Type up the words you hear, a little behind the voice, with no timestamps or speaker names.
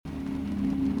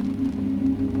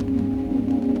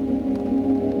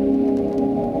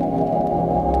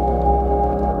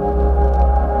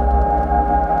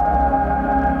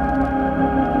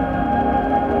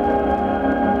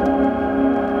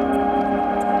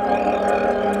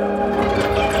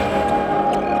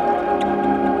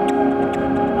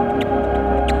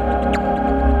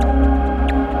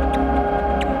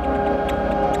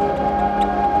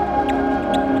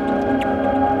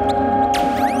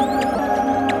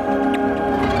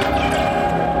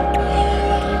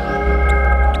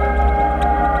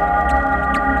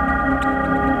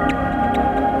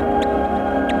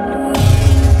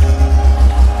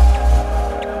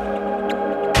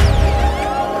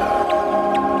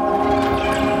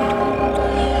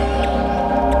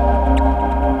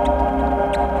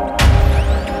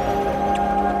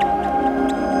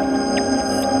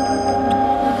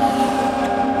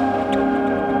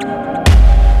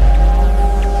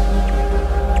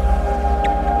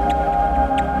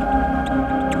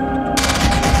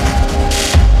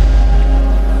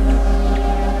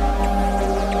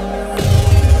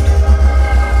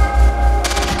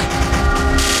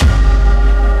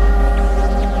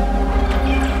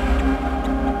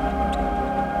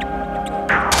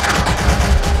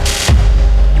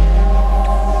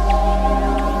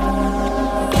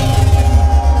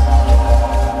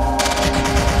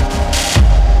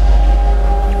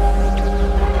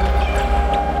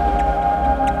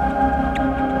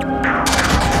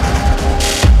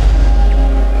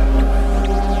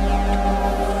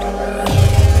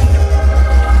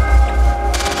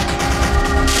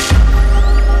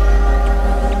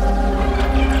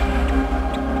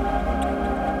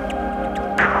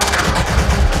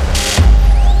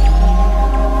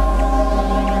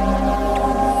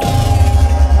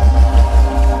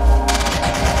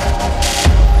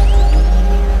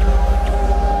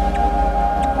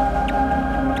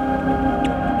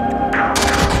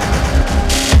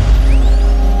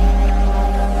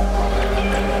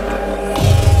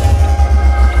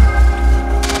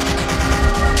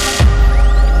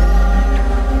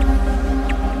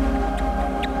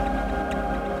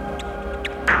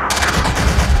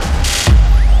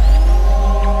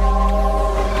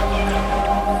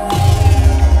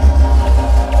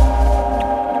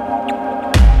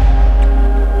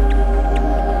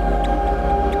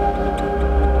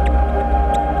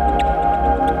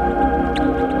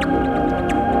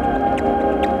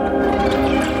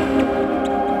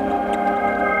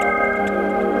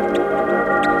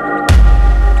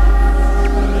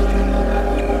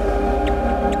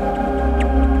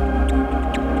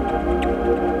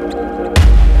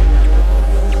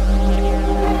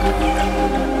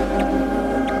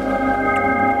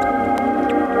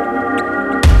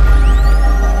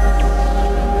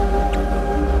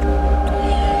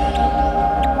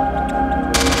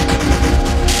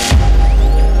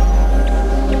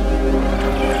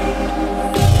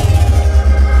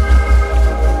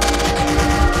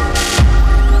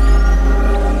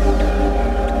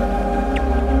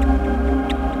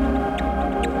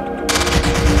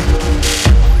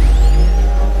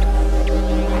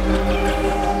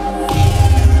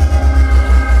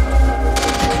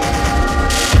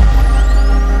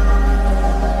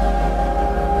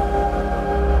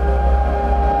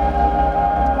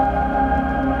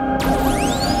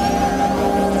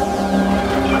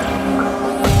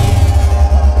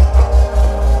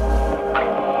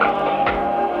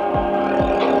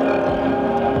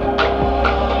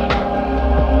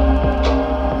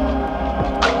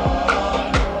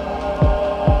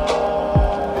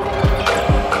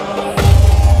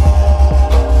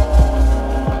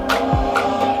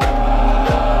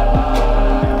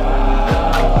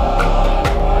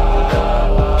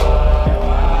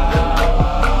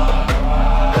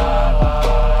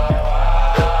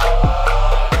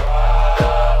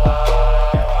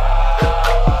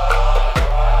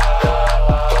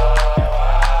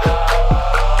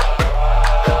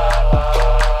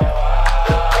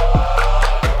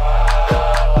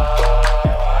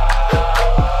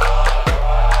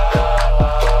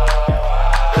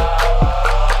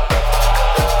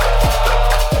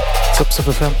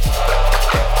Progressive FM.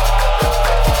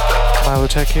 Milo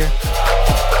Tech here.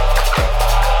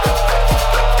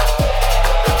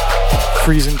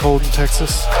 Freezing cold in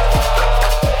Texas.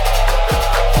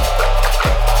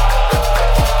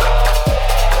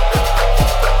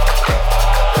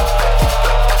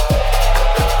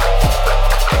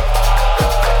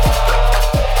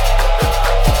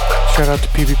 Shout out to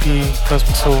PvP,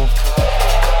 Cosmic Soul,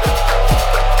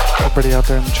 everybody out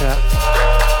there in the chat.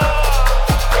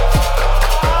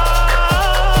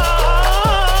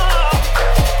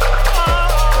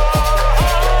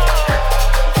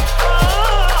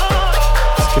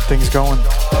 Let's get things going.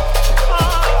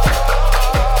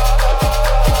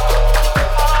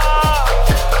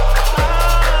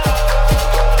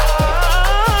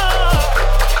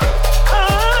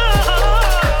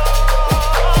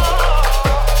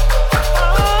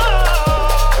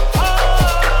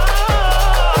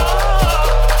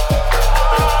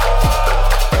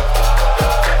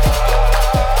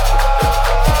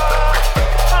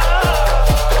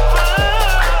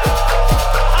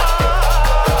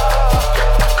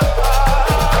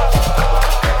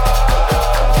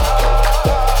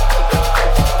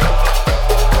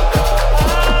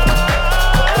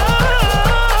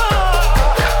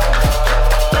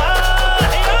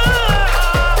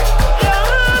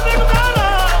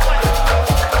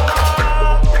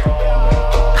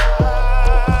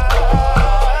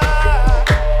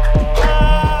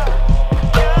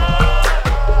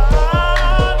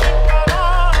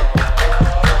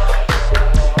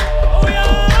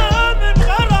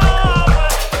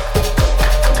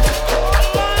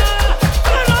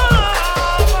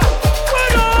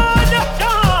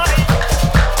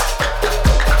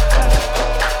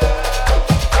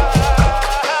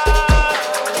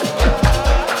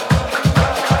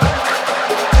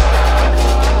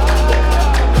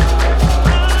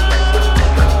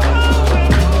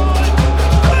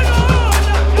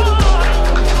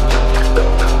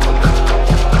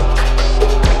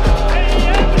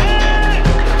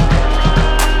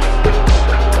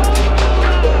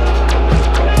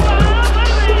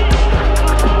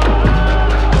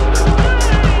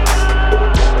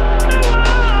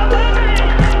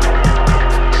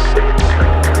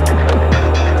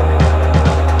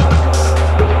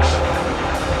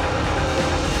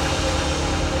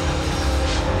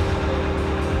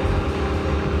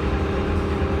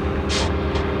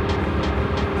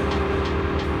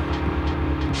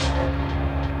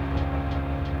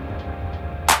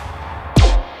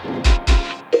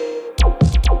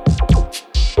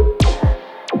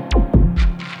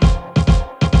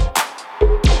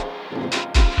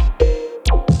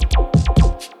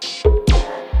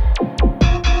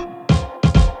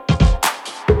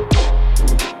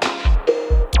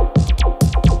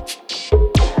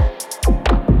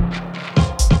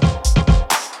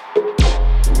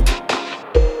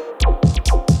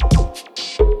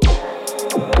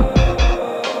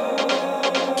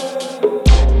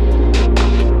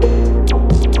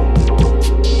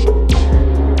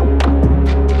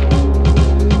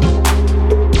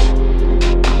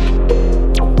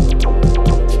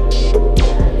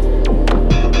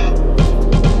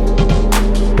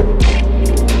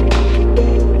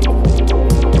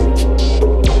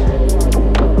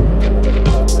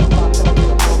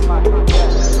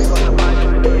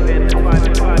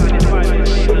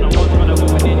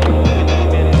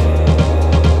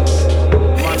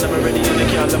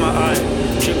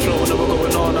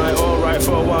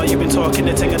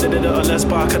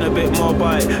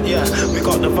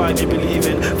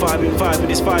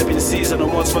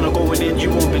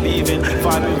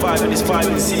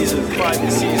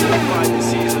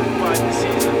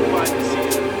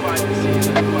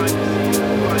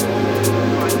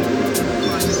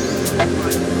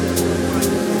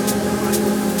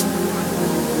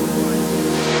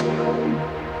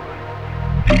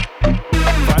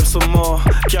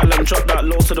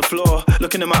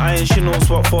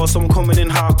 So I'm coming in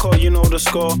hardcore, you know the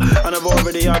score. And I've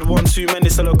already had one too many,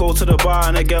 so I go to the bar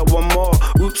and I get one more.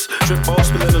 Oops, drip all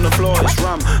spilling on the floor, it's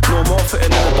ram. No more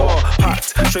fitting in the door,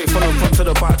 packed. Straight from the front to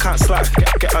the back, can't slack.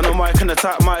 Get on the mic and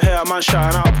attack, might hear a man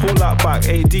shouting out, pull that back.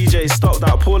 Hey DJ, stop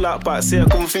that, pull that back. See a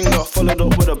gun finger, followed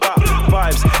up with a back.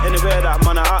 Vibes, anywhere that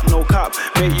man I act, no cap.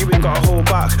 Mate, you ain't gotta hold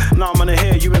back. Now man I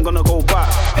hear, you ain't gonna go back.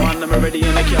 Man, I'm already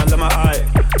in the gal, let my eye.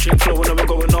 Drip flowing and we're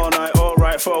going all night,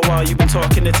 alright for a while. You've been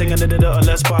talking the thing and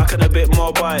let's back and a bit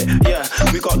more bite. Yeah,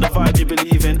 we got the vibe you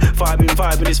believe in. Vibing,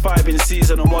 it's vibing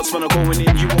season. And what's when I'm going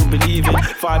in, you won't believe it.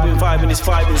 Vibing, it's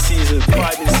vibing season.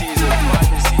 Vibing season,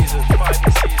 vibing season,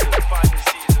 vibing season, vibing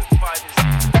season, vibing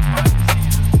season,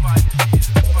 vibing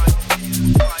season, vibing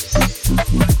season, vibing season, vibing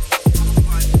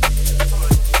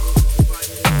season.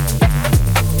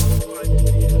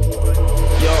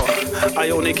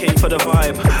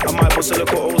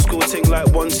 little old school thing like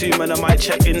 1-2, man, I might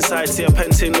check inside. See a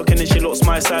painting looking and she looks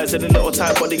my size. And a little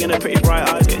tight body and a pretty bright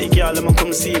eyes. Get the girl, let me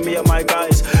come see me and my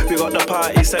guys. We got the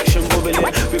party section bubbling,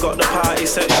 we got the party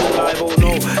section live, oh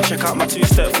no. Check out my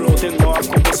two-step flow, didn't know I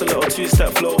could bust a little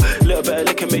two-step flow. Little bit of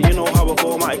lick at me, you know how I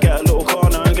go. Might get a little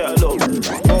corner and get a little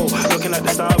oh. Looking at the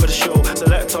style of the show.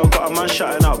 Selector got a man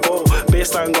shouting out go.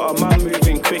 Baseline got a man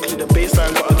moving quickly. The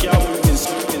baseline got a girl moving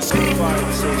smoothing. So it's five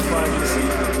in the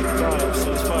season.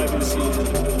 So it's 5 in the season.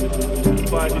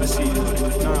 5 in the season.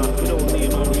 Nah, we don't need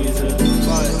no reason. So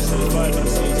it's 5 in the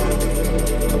season.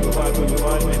 Vibe when we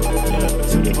vibing. Yeah,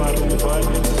 so we vibe when we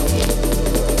vibing.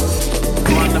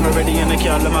 Man, I'm already in the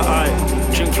car, let my eye.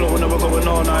 Drink flow and we're going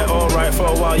all night. Alright, for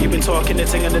a while you've been talking the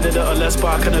thing and then a little less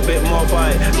bark and a bit more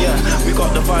bite. Yeah, we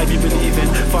got the vibe you believe in.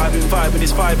 Vibe and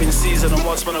it's 5 in season. And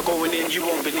what's when I'm going in, you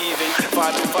won't believe in.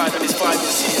 Vibe and it's 5 in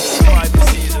season. 5 in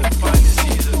season, 5 in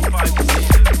season, 5 in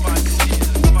season.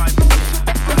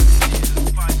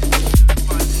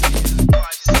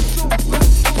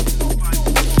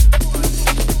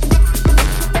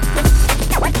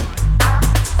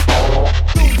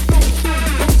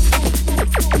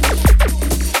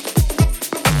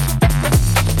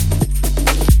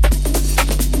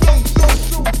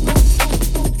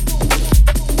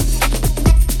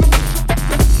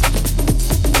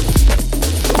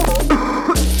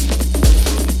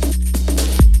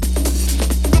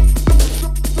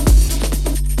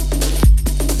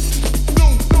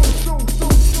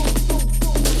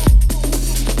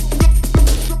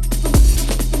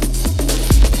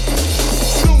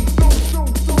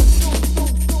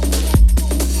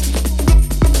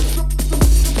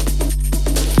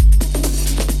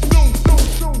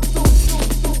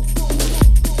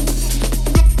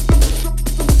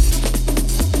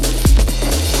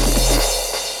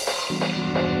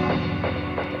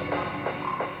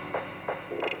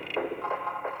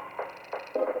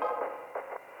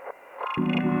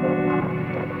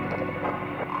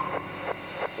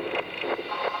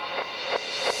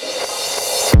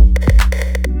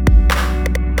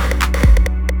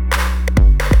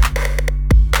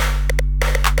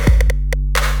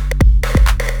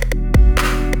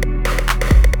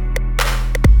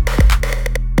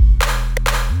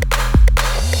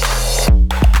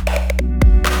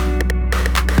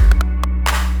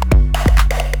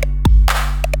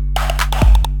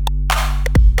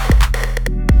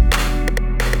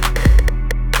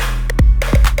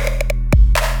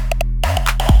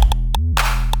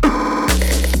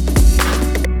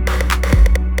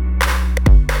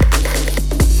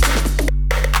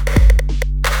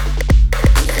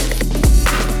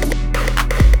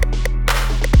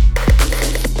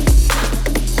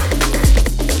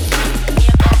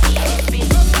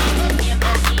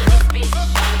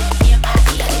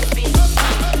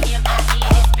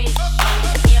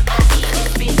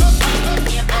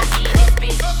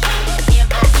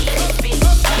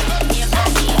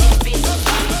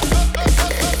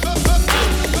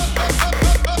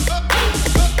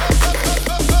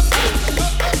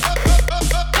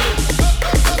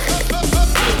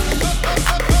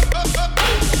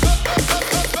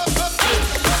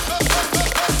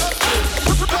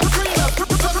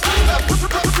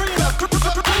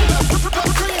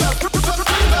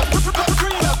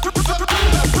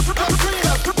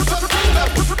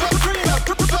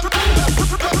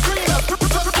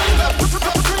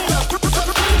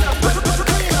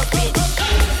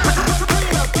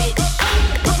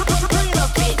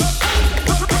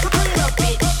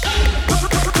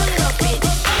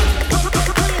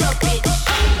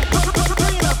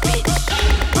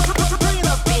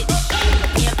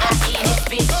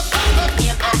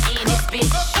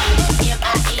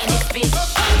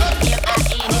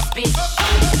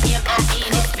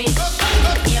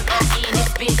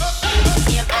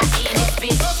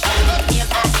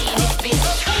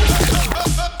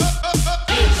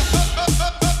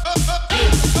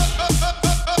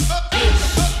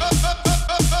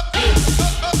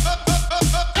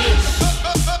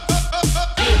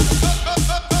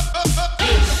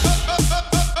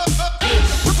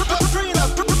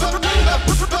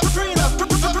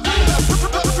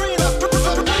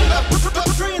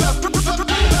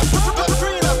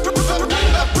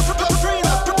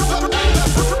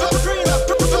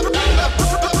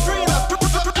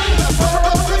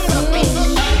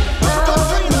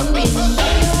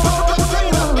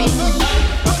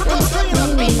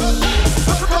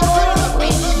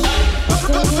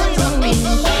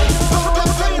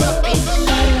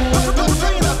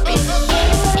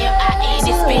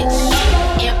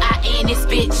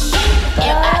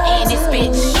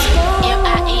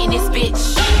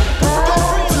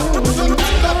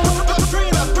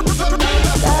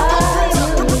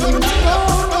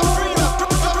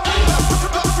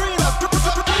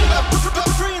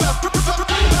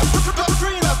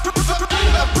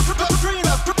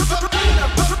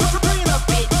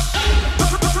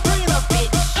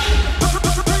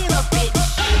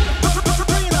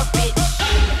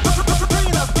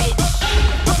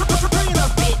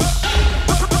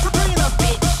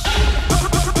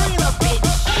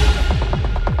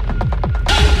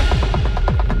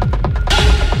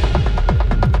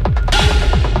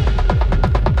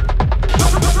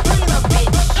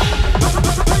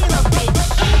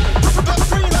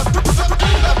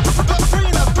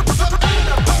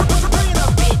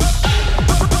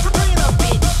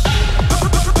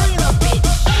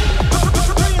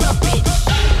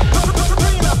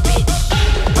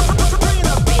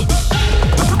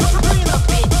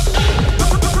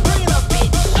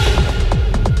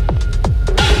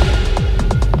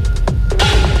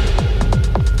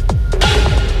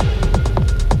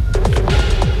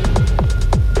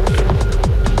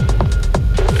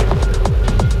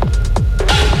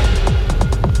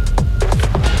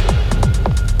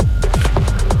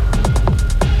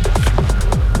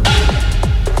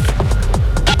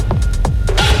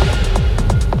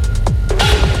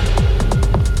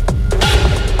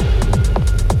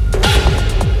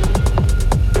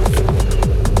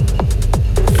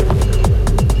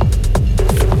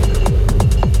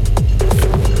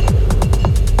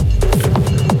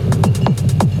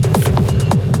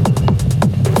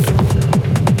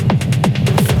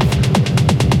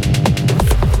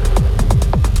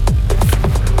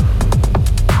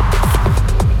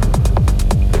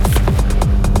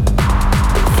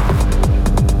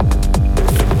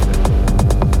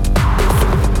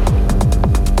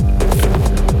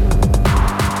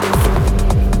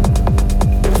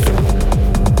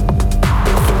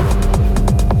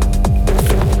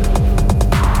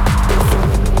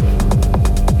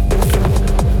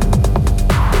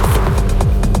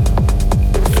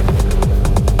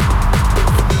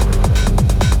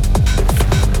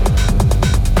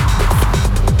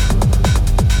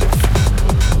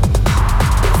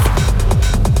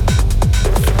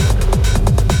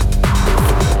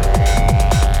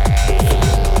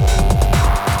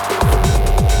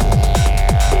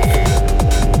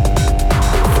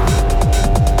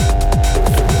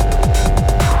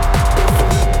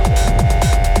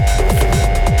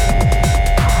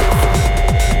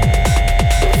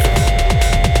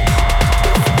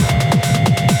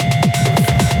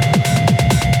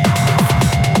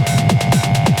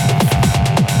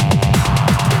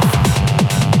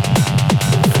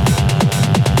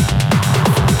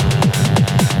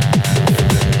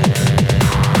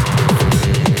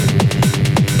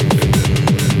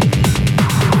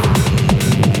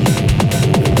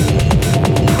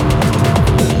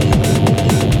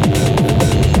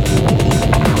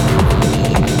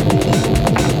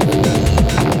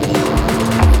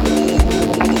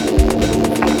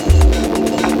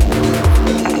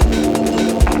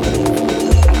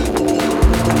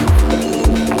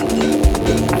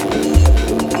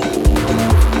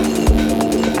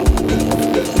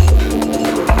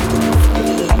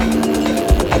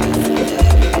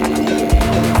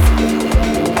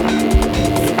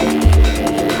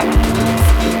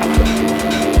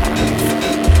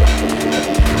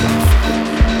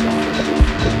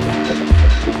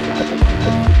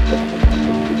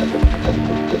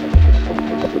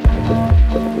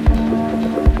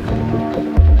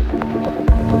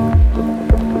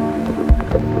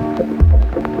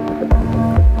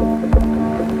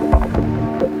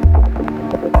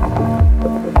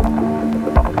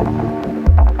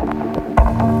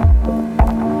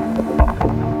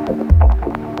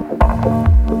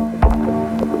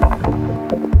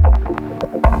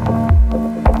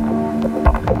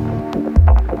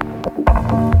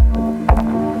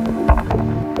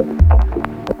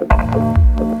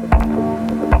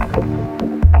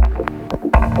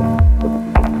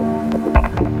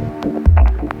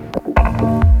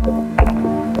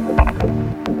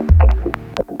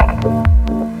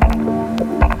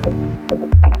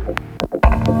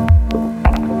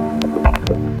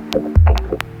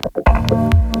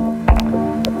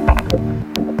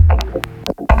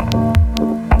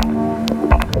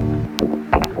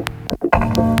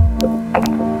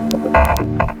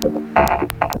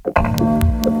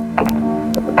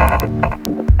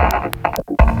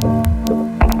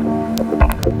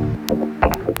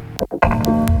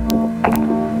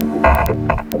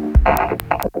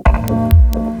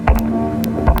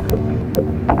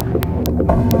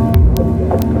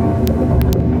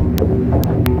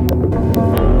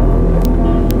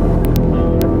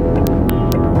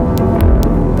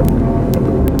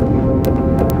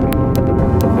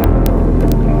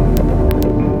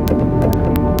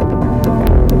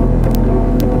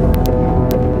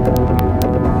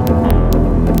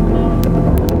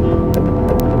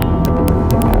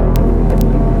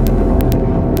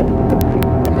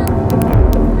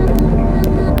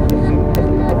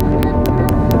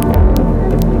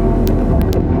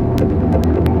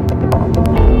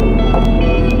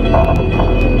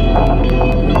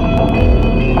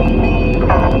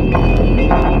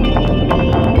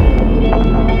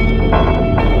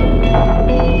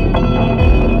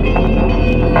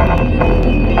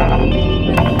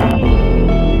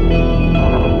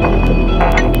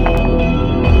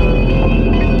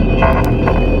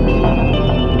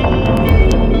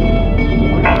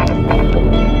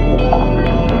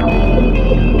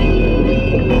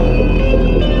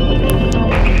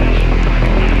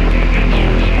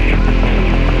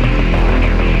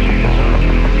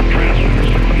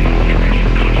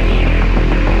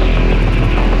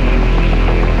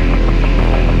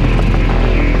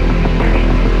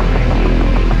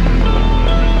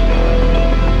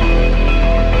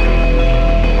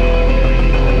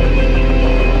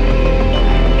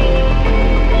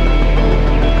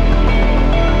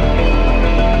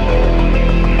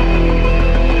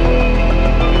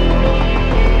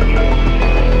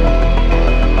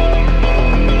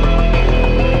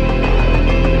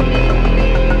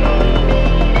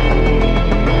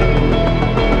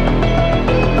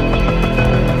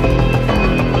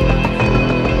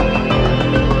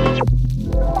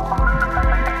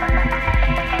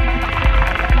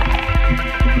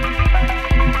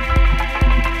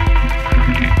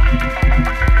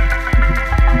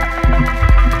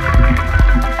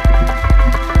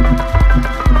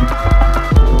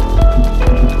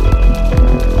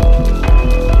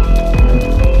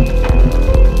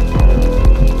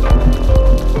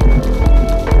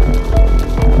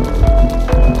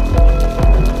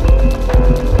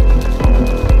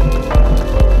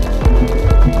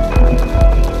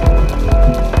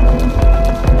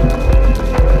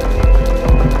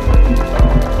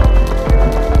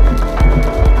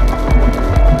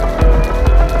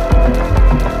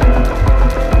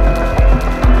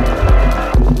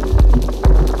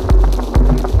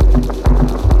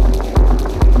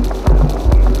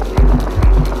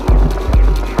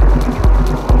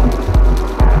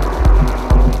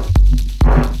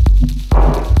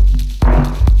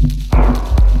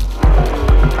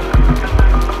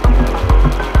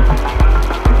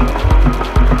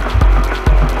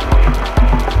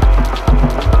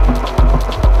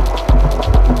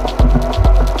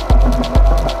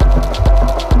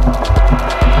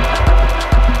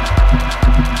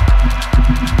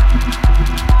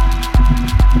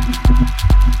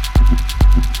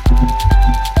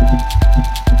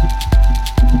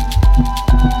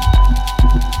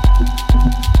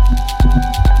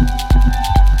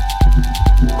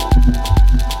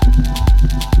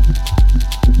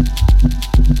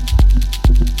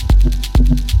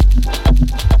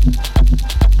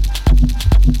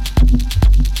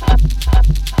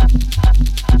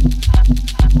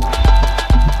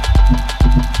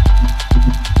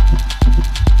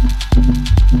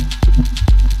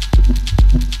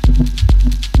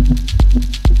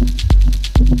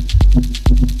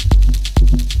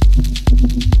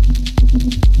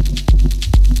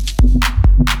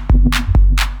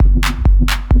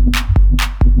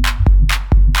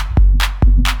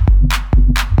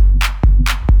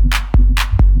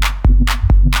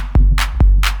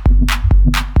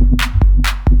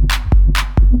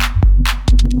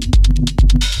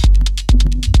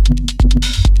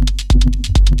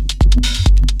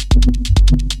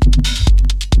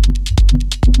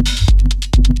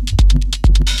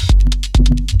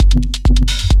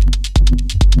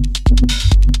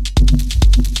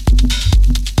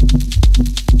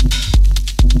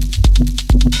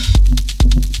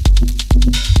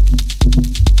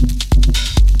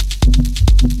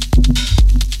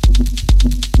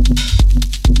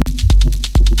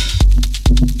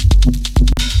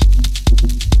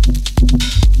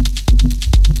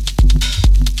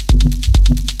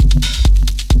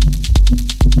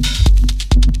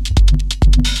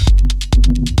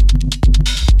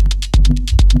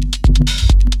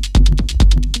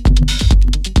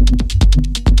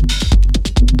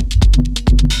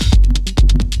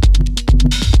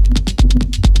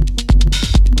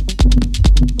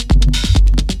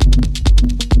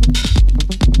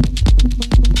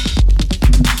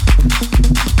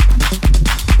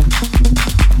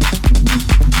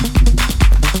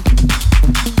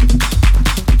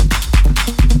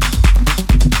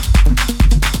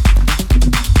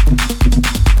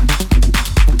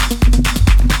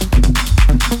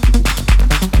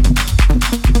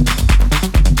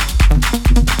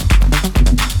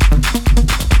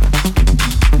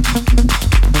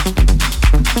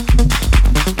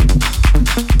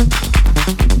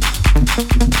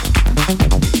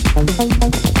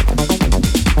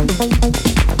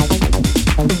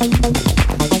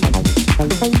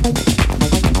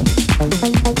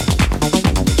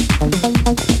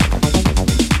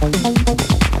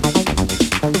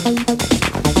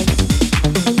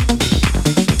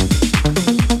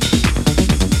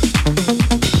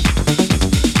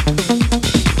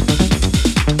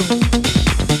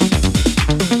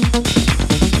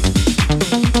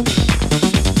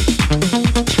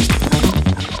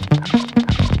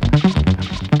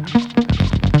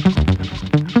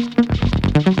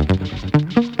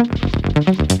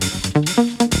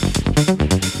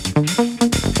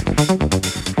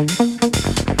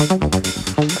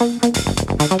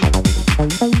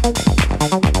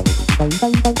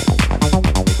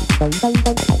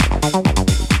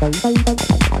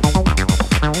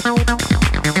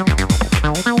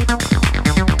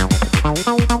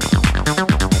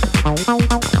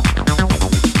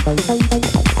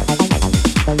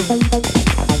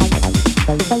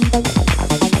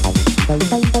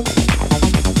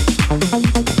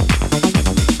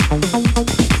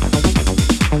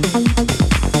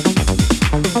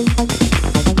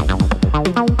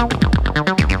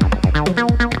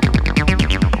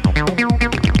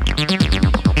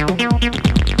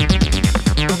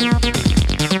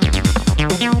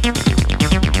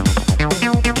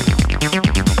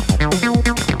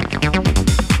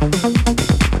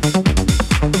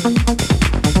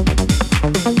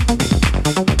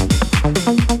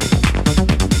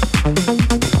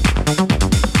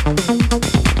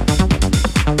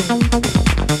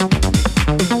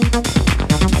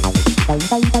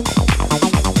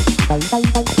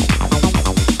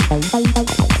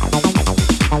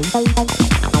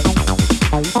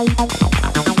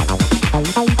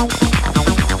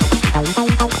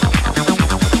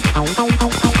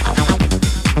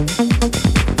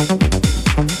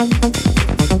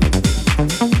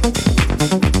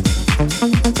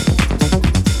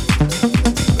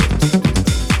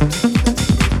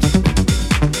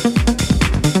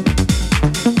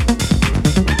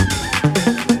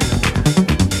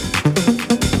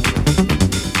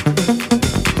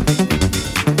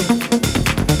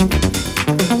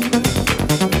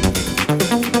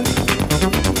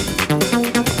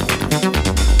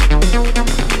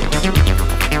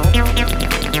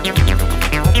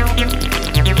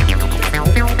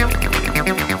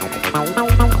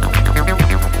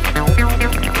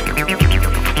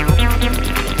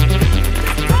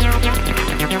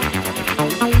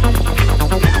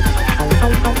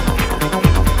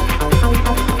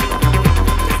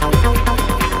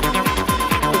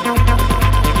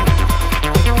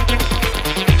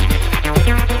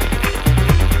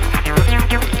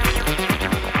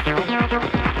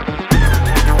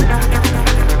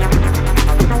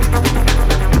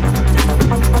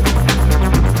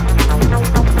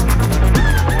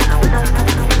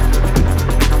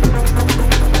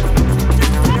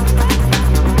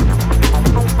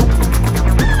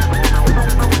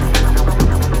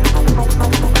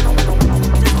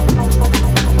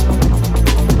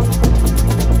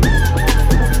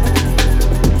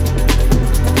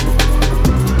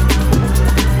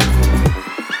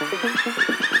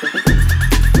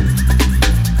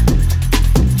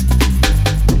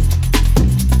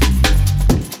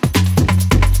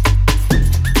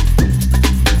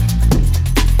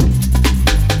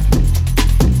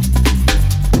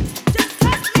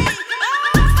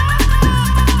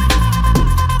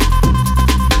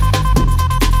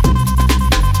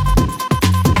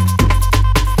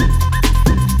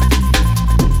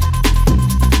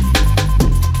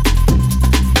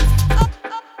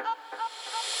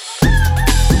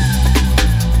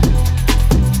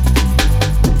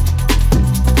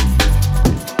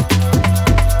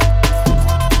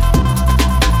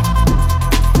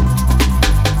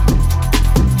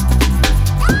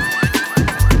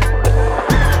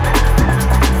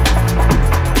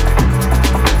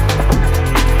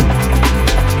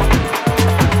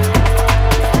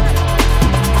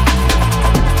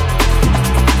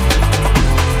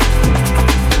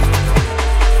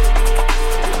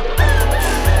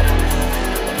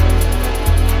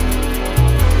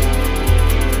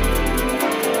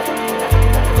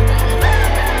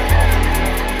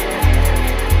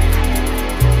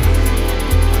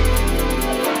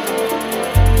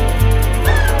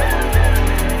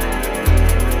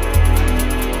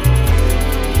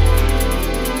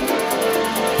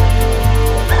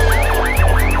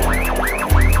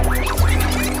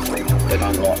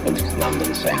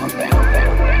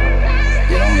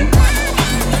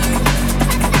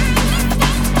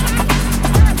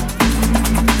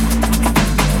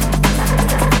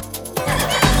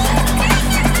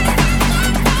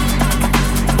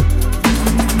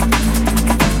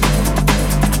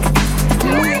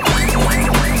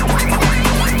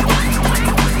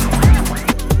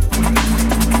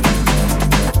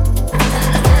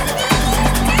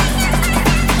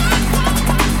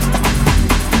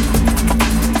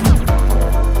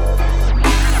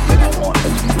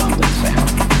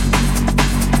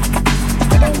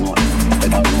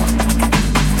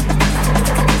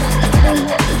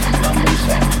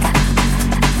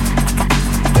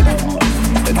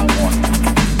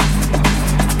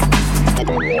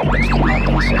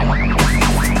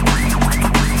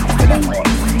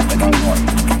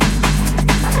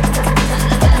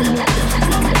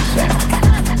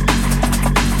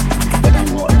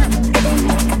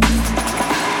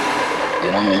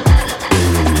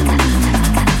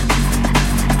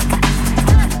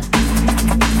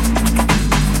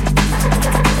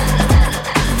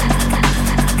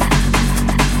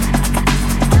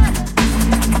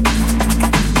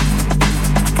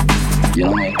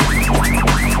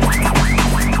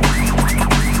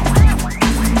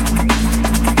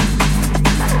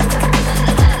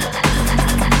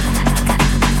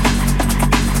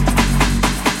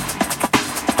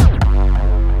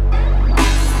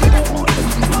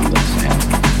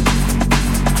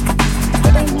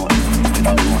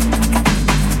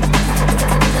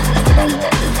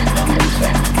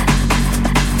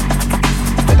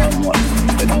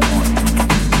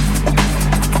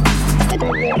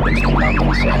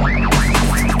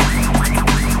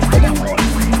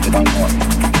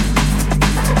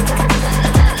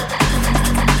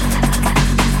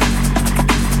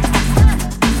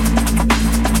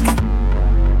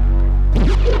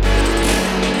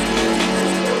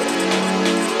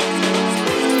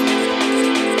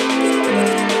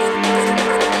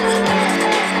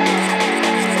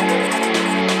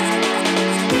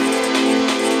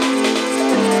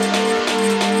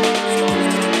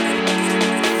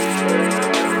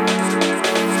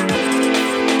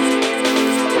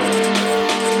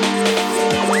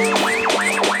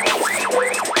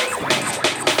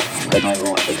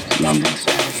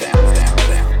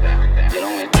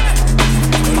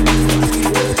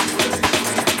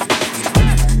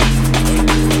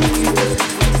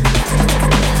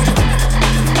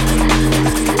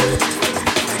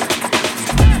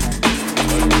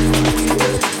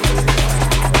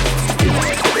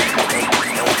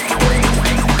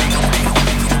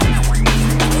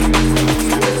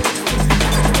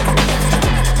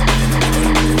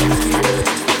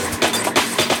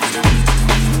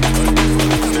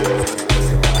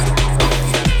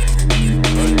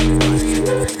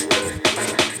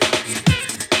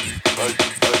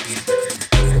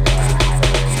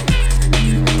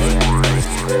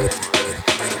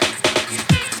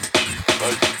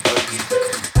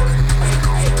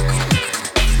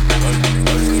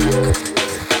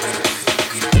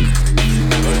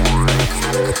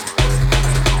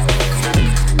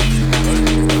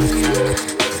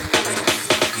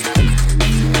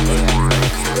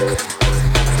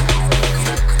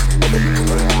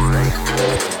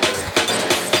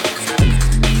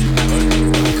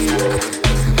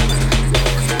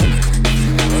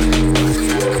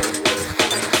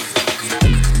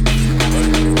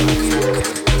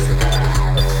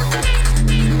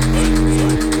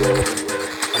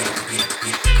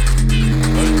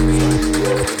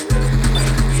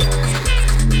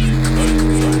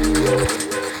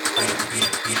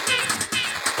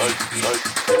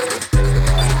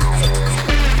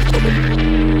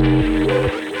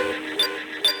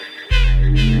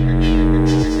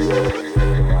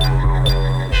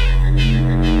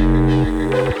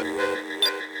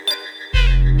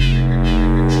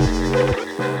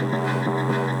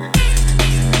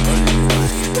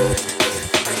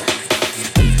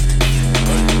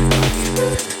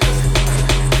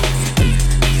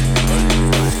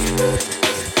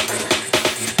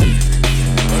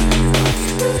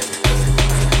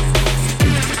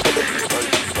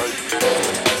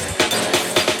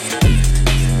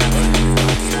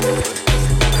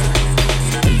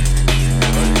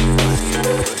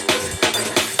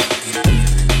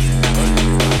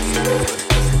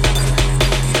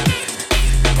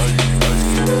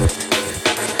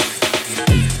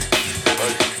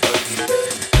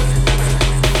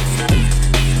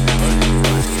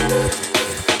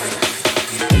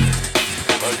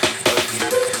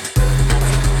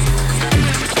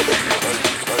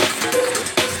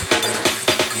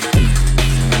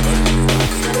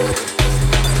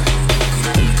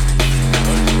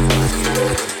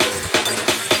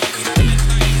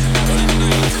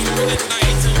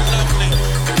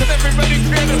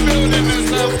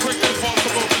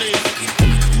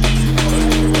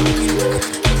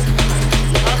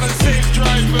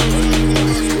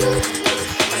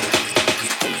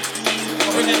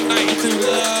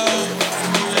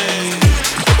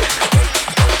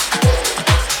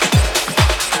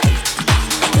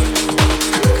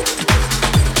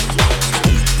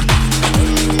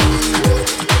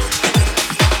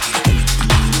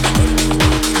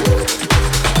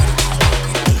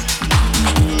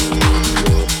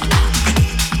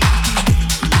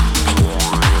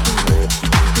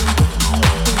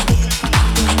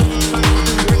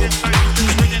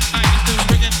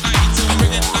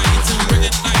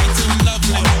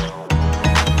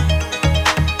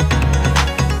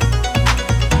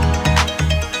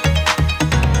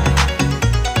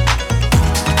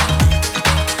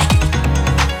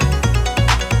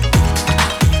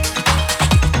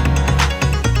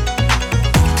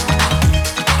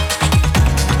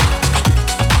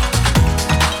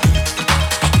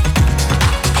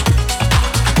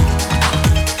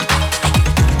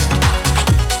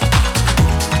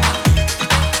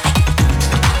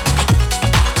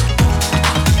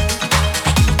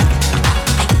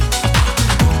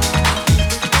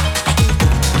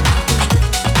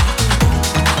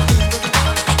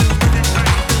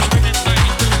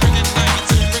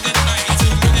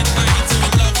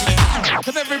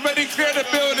 clear the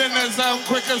building as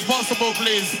quick as possible,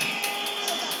 please.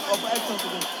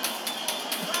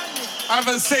 Have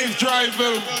a safe drive,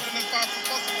 boo.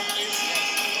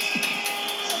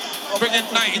 Bring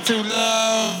it 92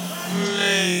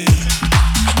 lovely.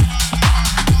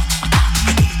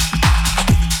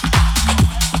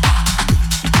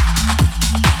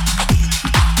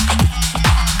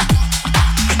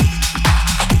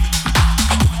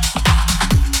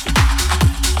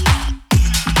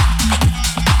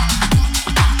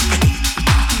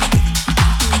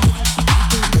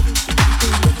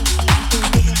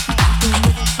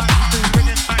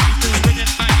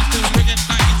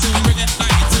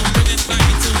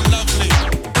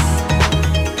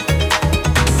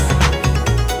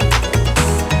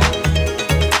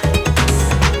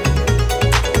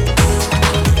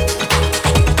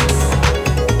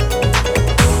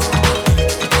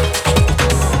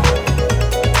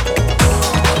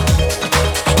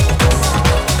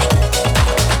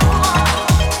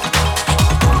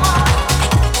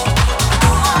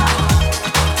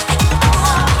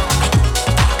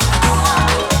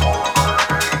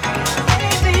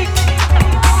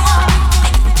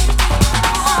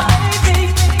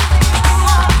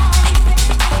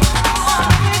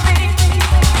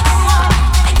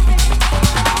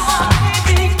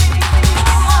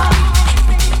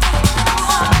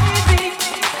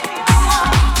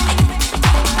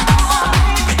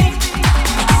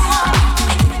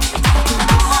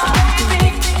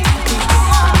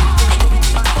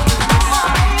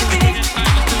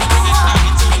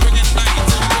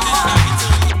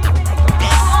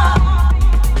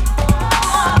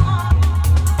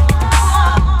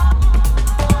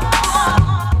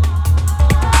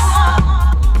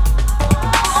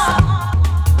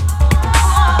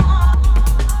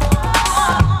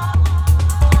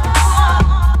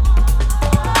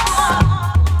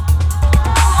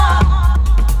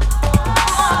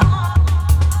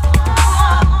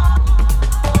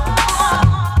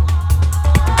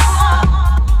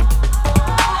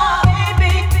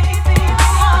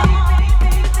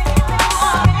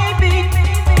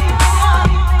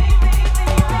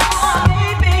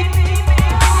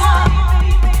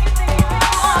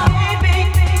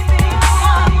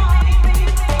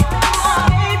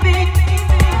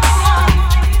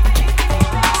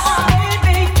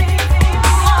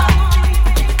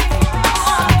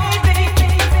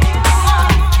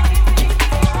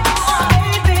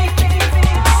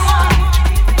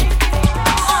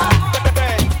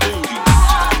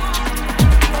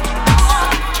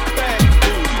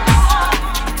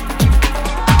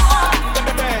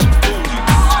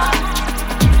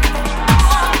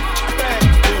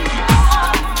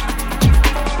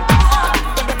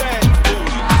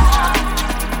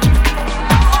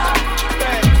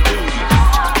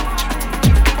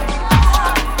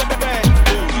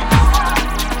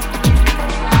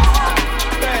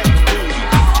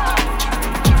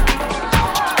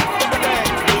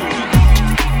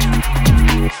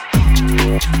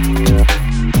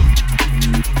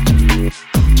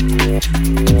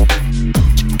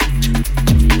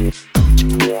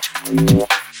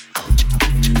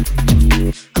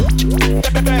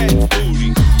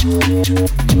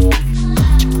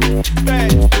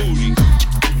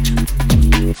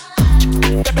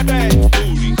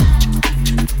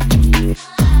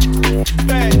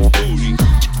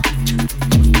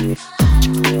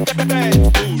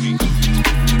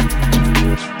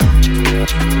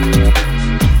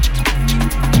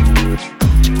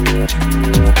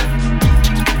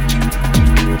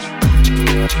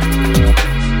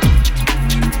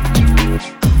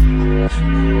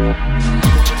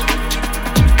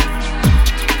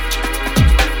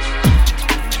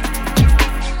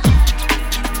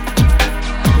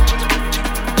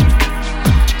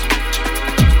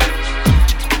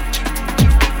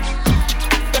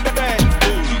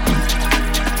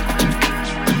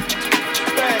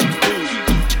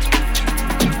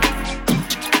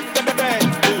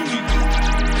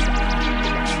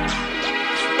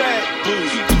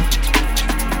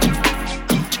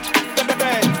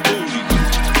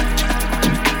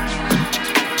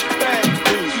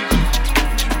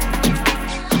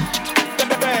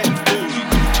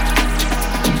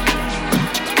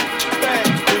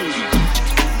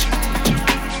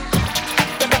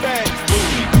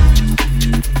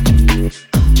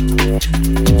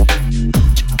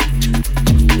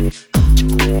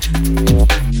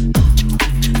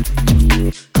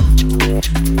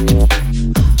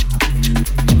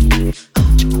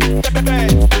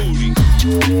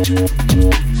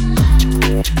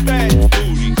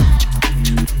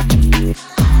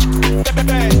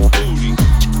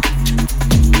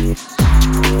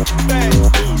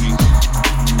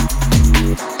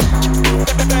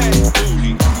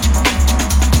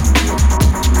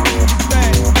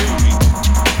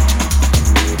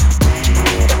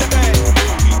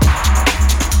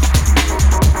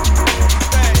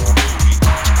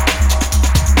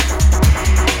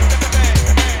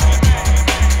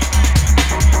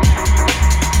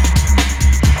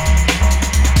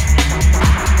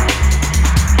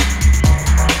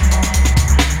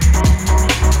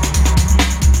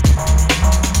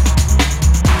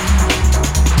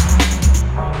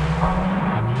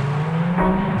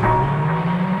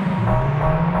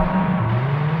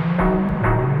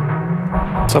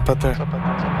 What's up out there?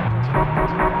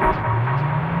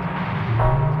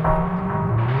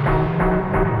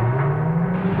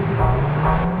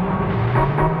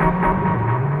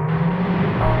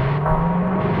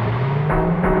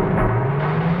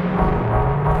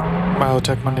 Milo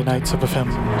Tech Monday nights of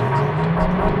FM.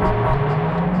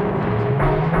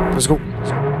 Let's go.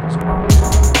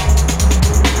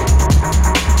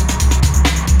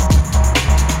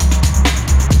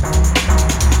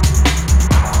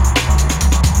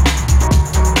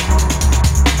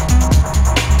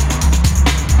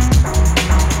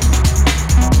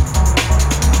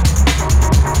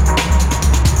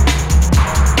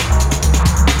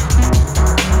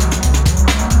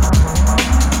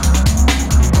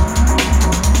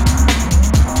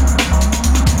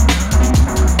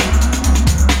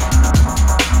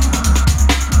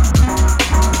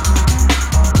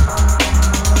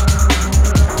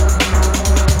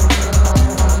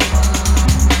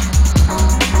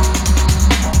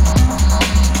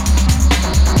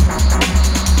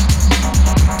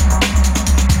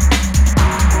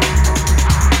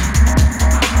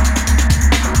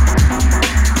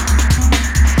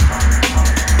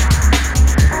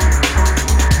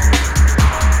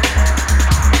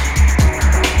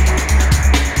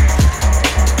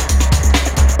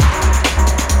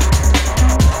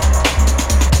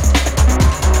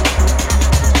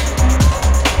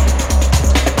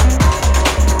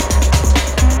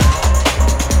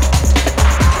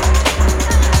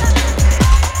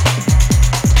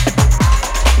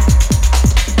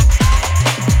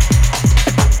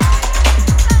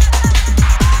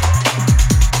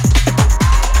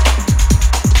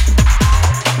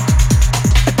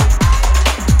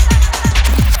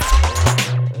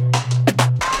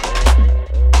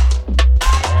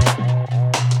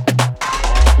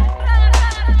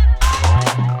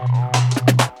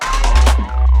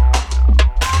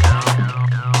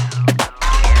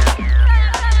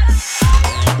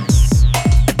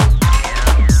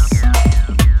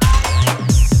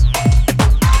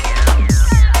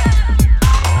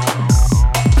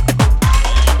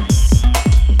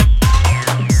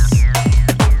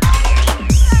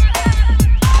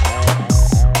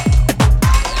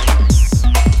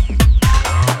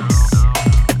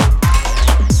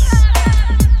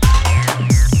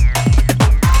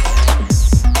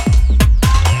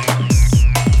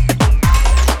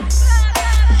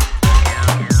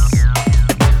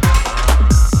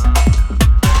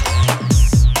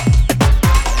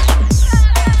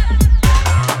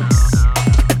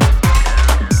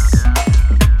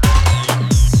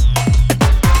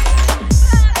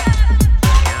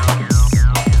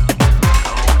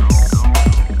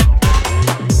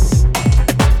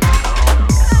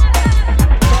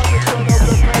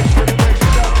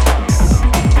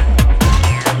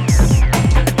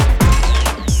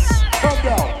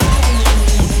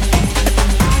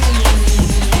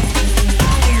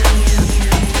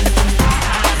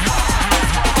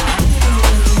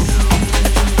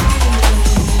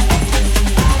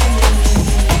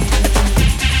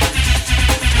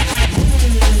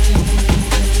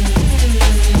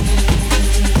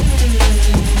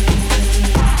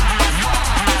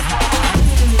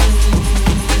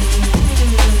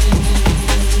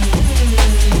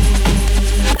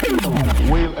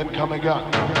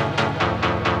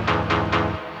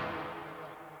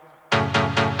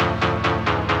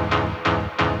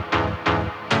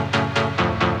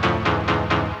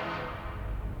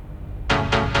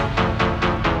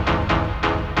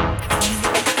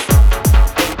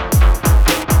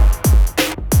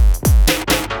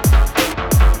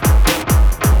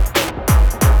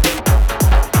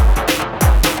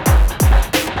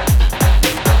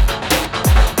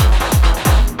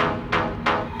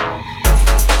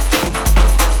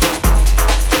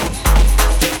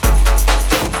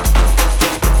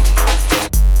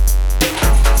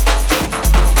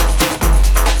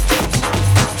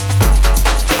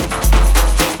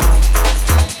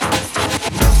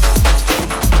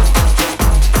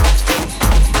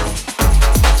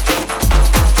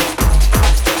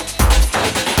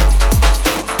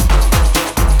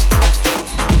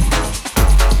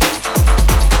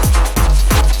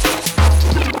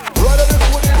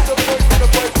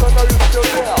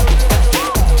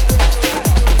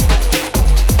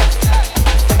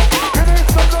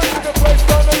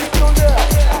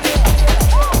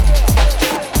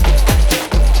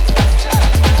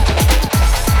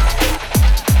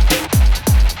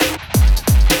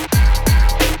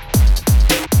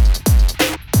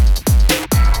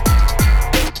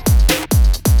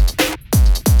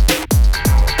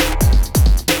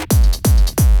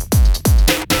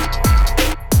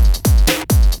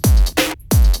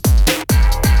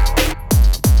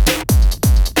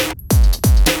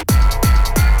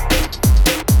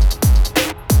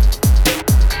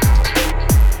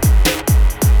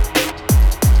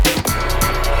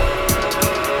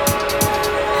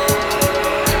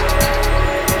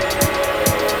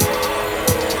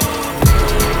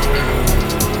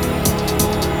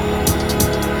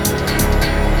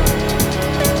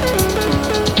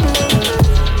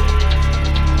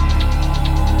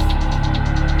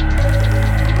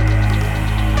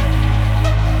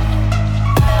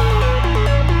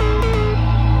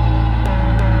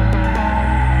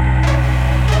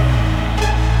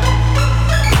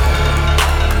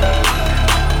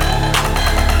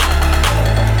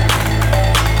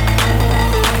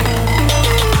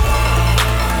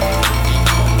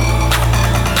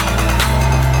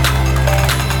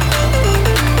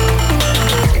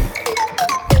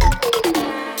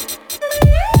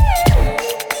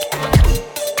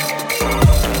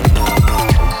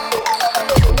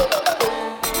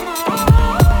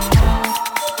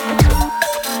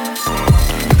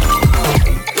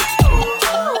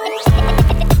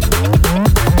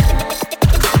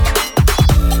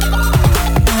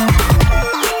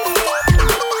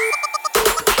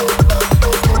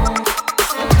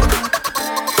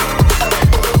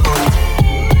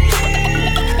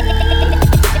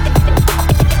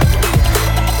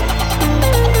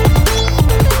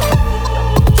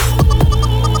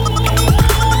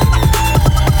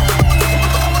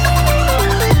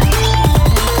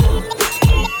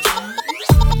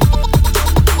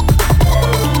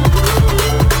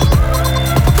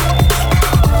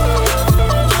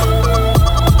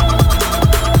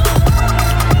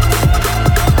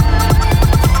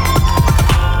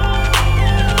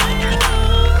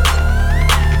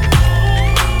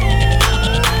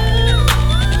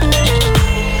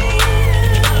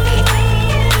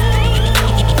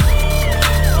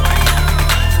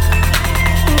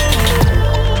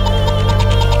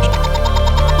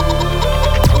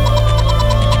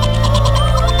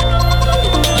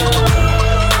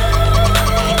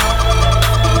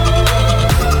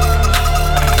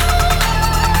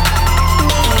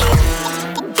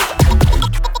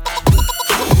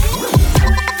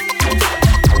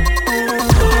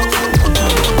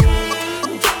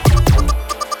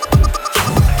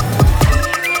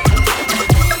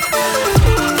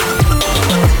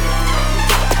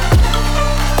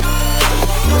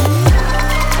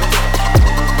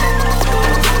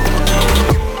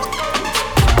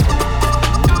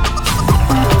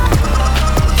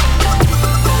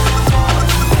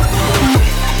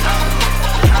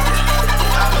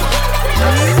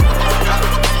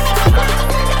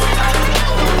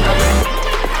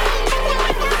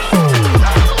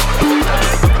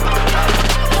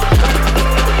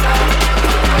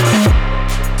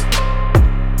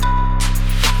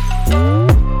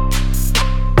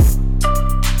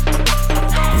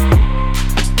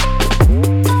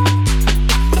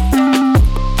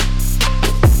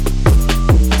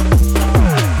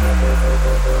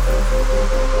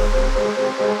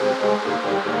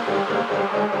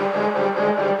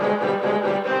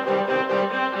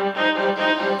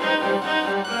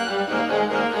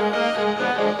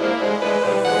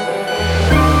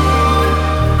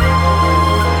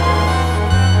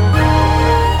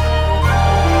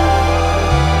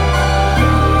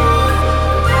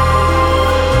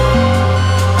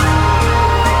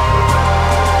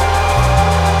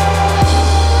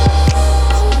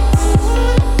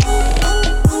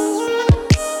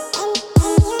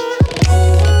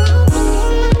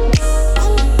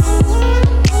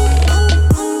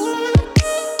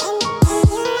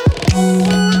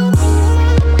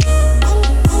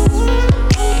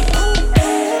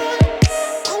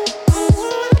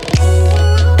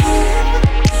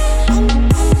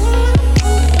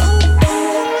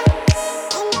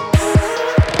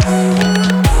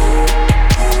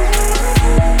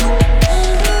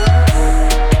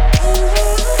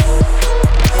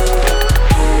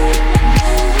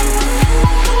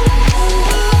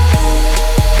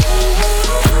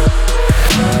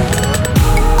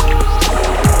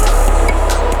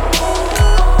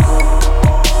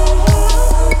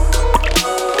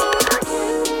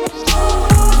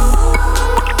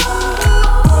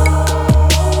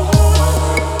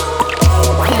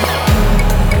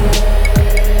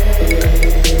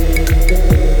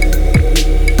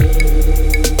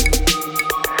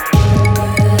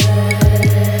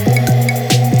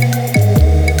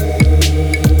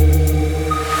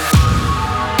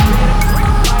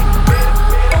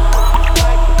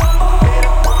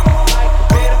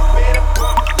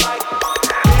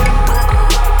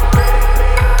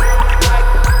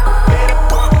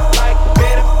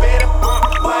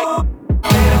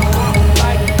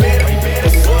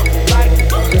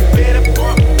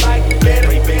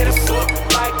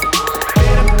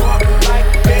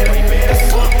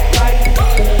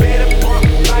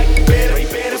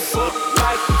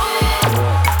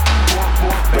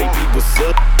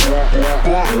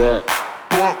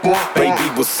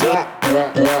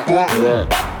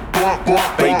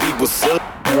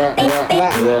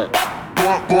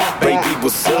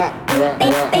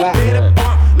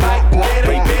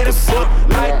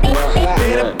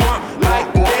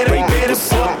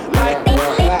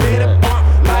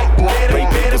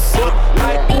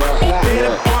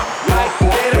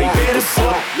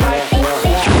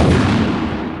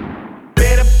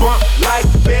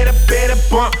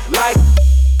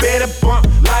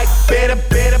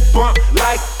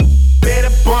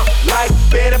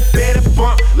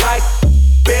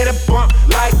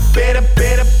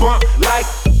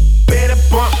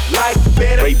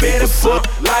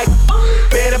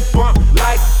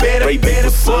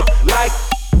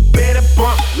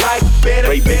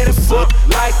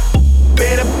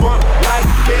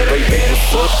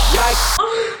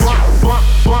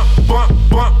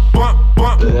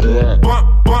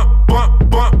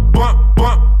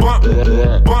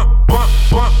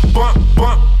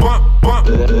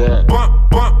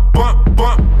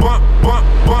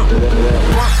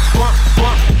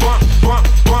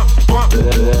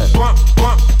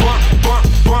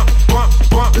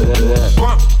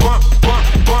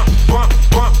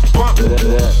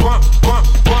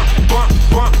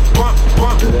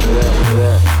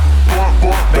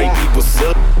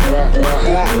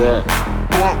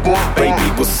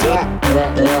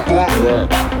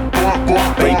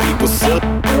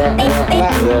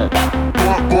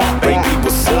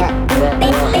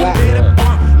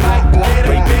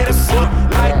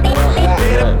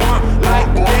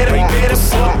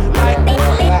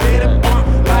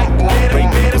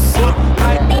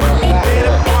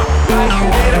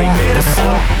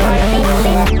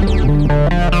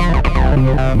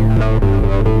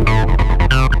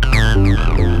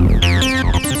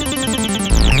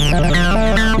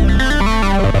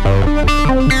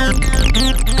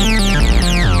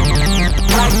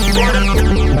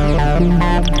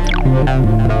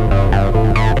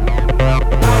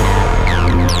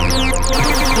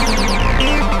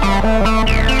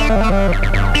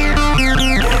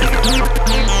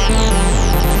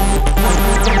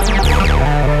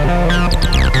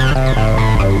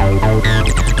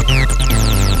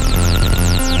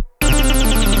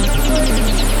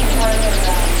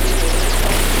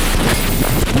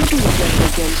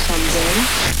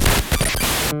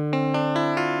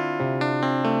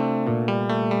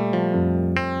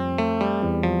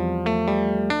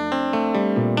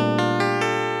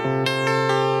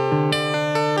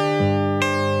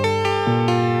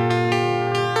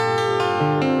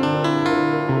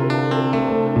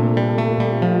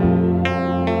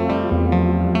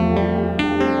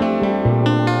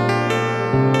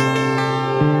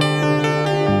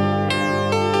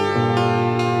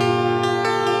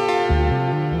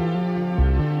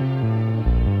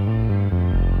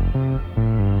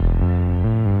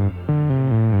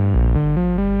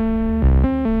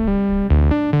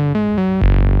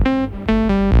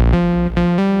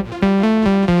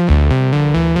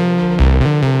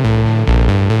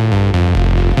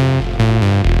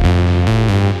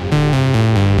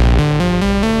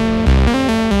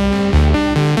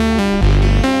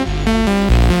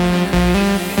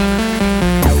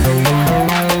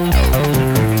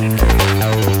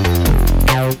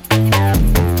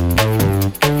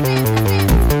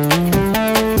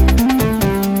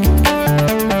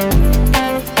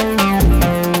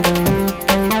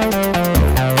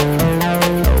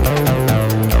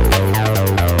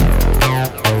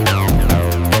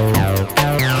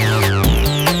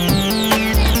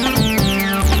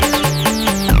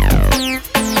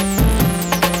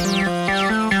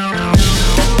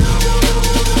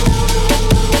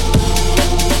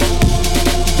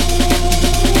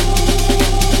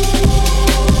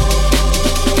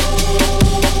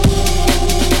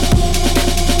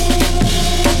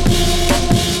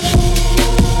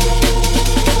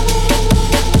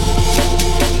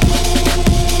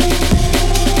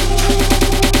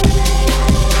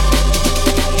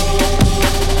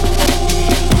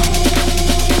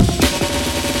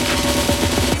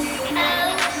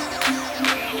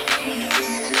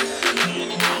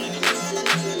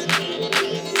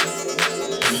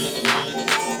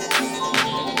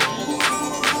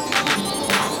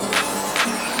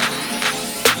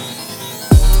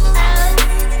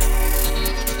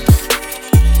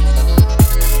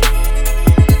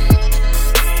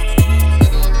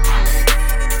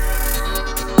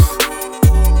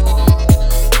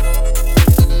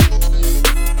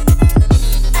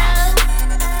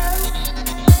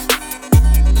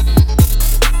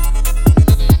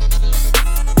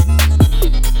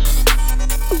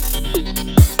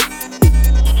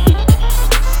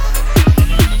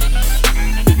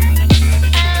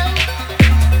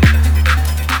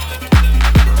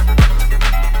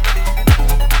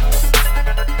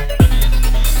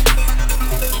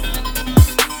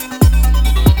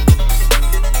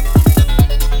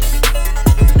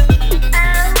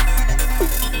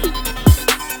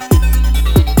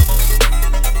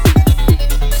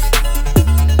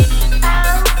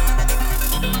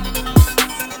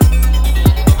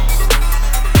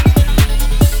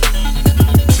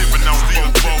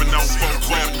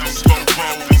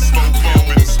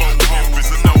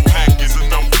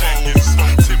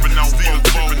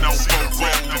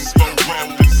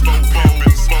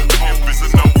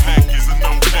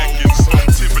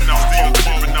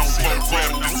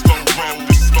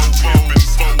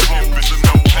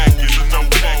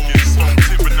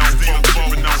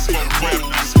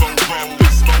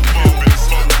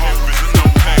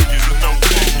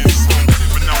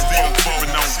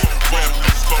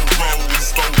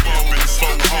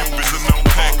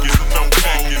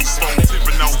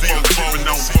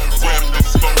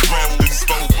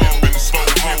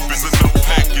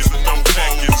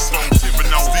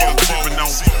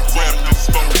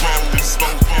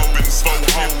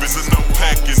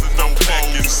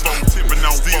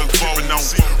 tipping on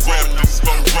rappers,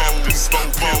 rappers,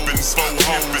 pumping,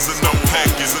 hoppers, and no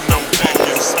packers, and no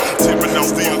packers. Tipping on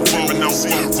still tipping on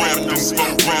rappers,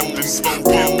 rappers,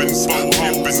 pumping,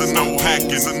 hoppers, and no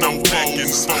packers, and no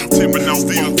packers. Tipping on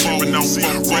still tipping on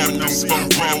rappers,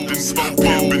 rappers,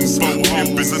 pumping,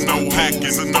 hoppers, and no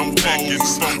packers, and no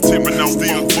packers. Tipping on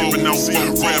still tipping on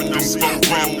rappers,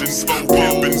 rappers,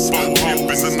 pumping,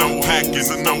 hoppers, and no packers,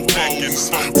 and no packers.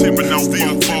 Tipping on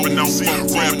still tipping on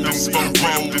rappers,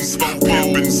 rappers,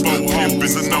 pumping,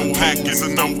 hoppers, and no packers,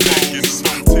 and no packers.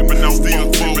 Tipping on still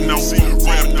tipping on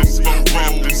rappers,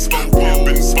 rappers,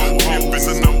 pumping, hoppers,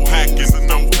 and no packers, and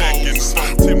no packers.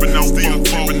 Tipping on still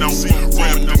tipping on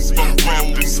rappers,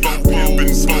 rappers, pumping,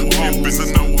 hoppers,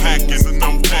 and no packers, and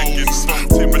no packers.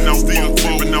 Tipping on still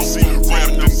tipping on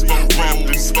rappers,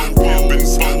 rappers,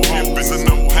 pumping, hoppers, and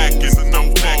no packers, and no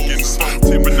packers.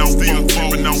 Tipping on still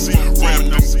tipping on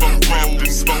rappers,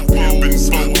 rappers, pumping,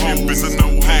 hoppers, and no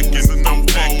packers, and no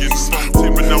packers.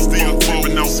 Tipping on still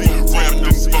tipping on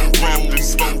rappers,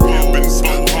 rappers, pumping,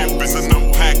 hoppers, and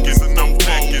no packers, and no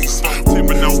packers.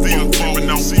 Tipping on still tipping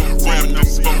on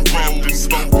rappers, rappers,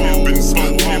 pumping,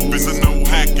 hoppers, and no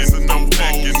packers, and no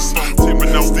packers.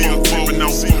 Tipping on still tipping on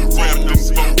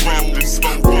rappers, rappers,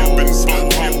 pumping,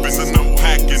 hoppers, and no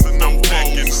packers, and no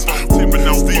packers. Tipping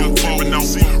on still tipping on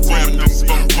rappers,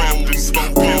 rappers,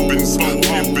 pumping,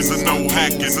 hoppers, and no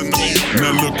packers, and no.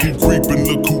 Now look who creeping,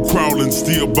 look who crawling,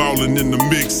 still ballin' in the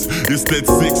mix. It's that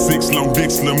 6'6" long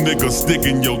dick slim nigga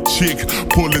sticking your chick,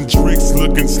 pulling tricks,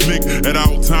 looking slick at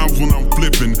all times when I'm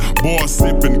flipping. Bar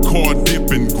sipping, car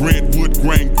dipping, Grant Wood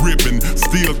grain gripping,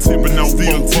 still tipping on,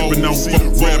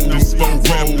 rappers, rappers,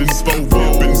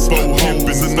 pumping,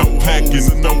 hoppers, and no packers,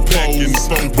 and no packers.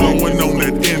 Blowing on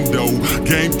that endo,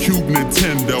 GameCube,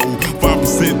 Nintendo,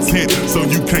 5% tint, so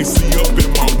you can't see up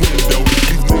in my window.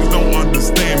 These niggas don't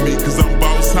understand me, cause I'm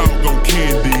boss hog on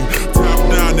candy. Top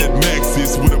down at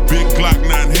Maxis with a big Glock 9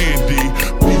 handy.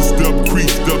 Pieced up,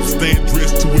 creased up, stand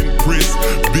dressed to impress.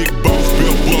 Big boss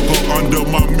bill buckle under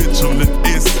my Mitchell and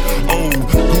S.O.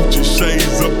 Gucci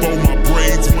shades up on my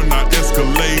braids when I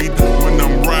escalade. When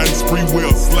I'm riding spree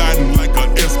wheel sliding like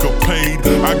an escapade.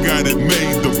 I got it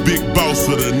made, the big boss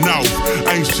of the North.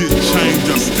 Ain't shit changed,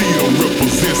 I still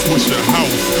represent Swisher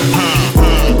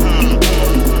House.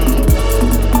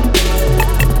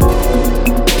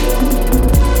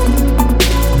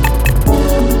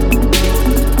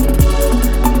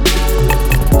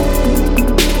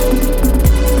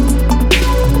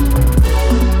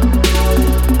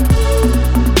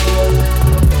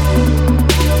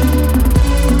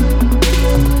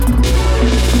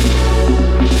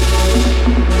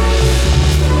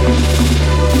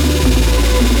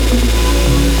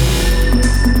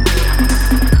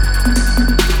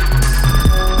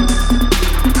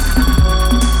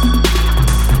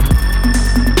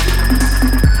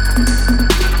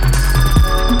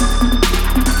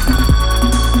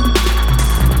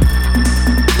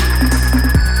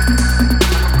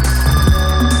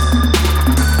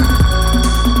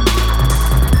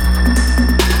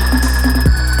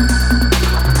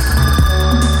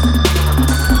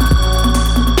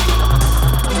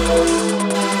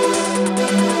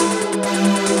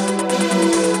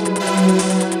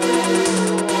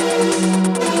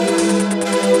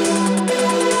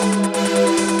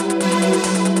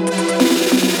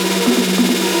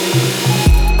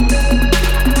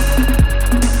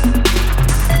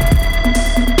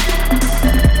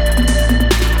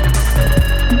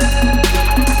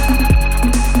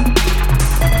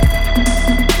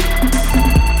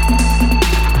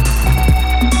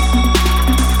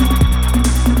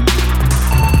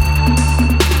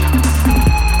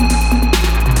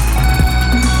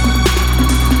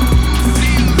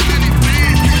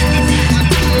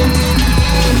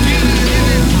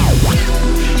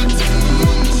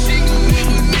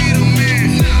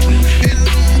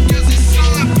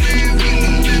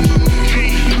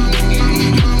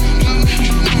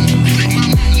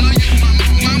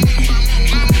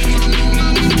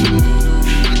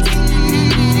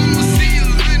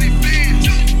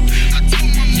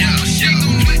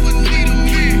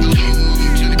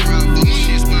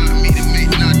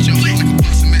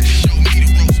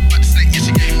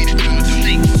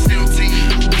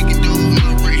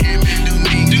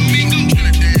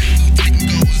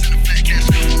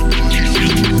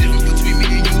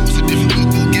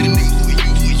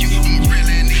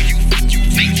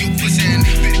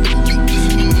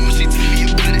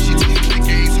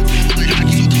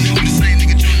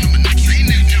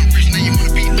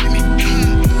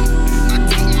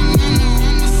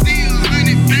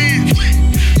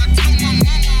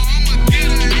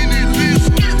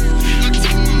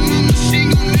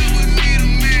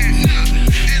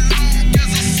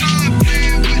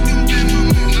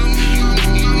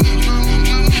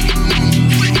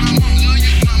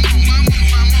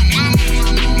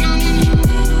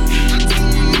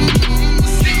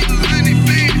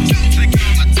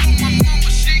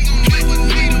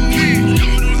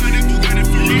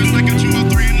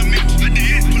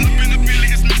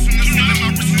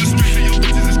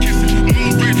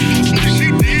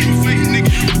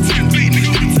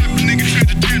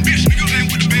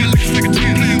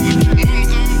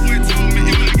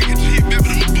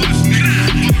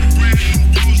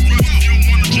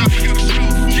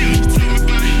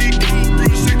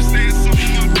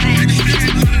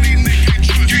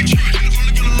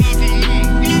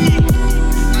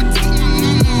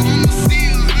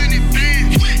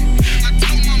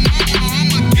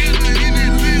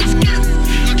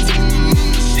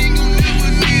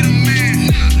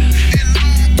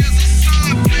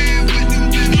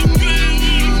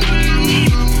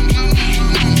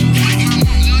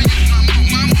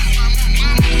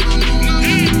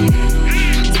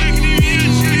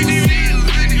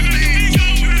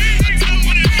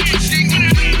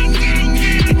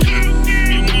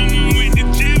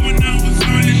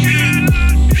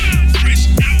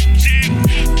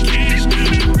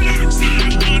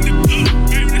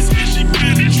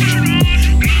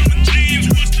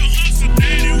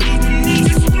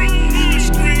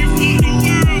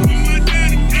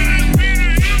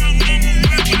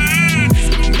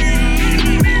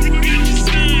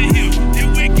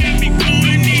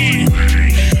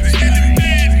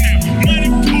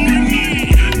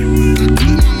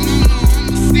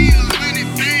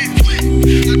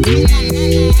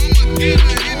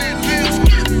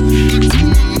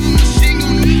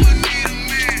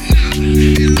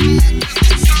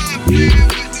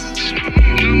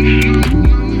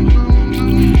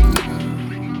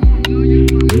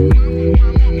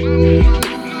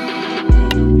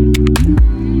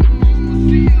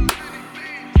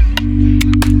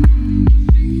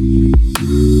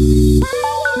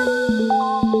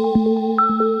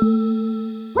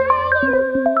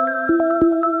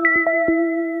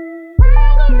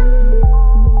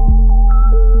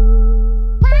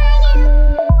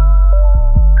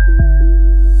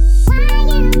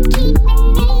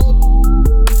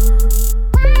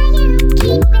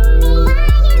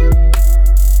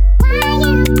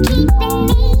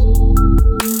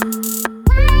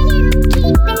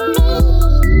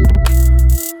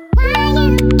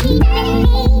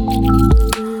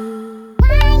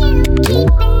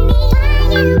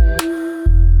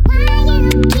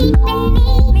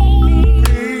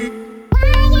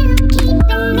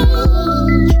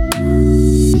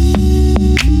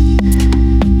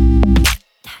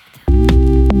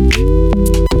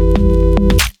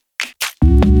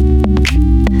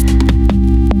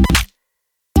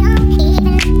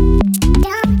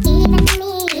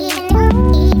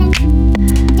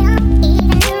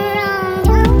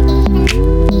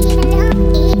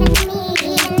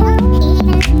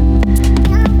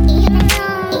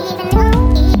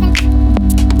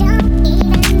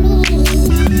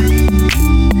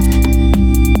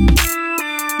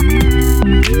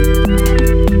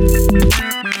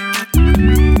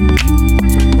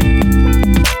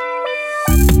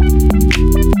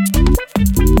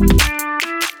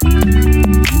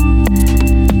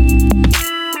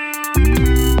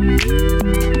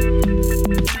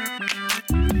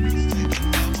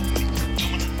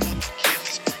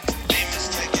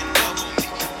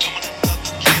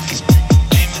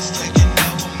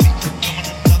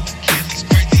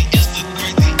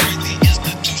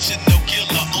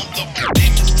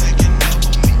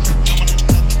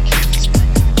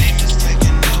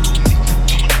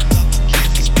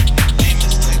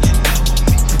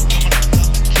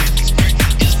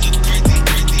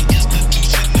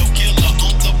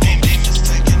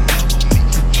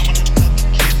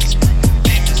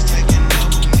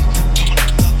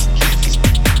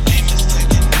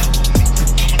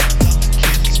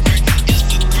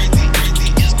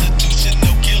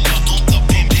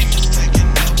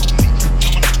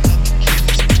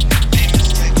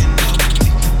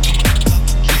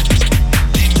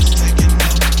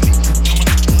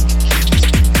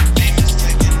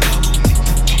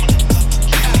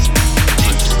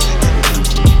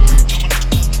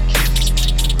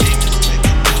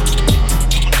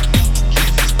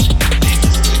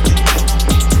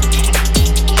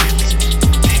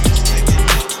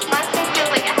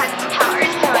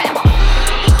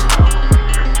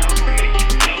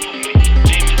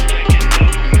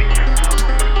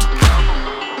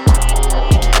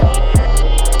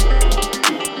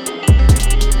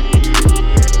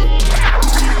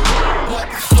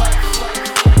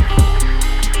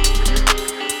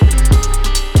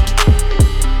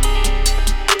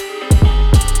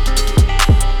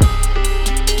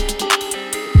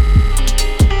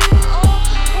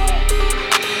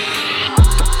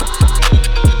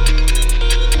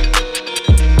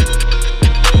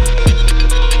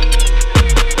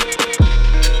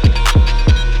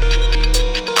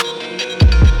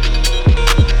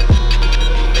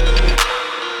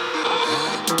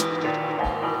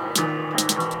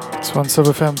 Sub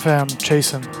FM fam,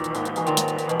 chasing.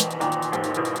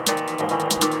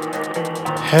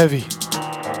 Heavy.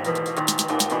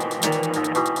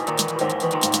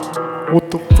 What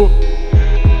the fuck?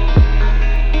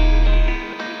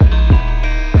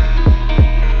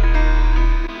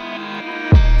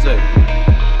 Zay,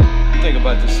 think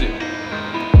about this shit.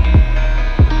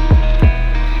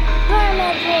 Burn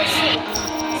that bullshit.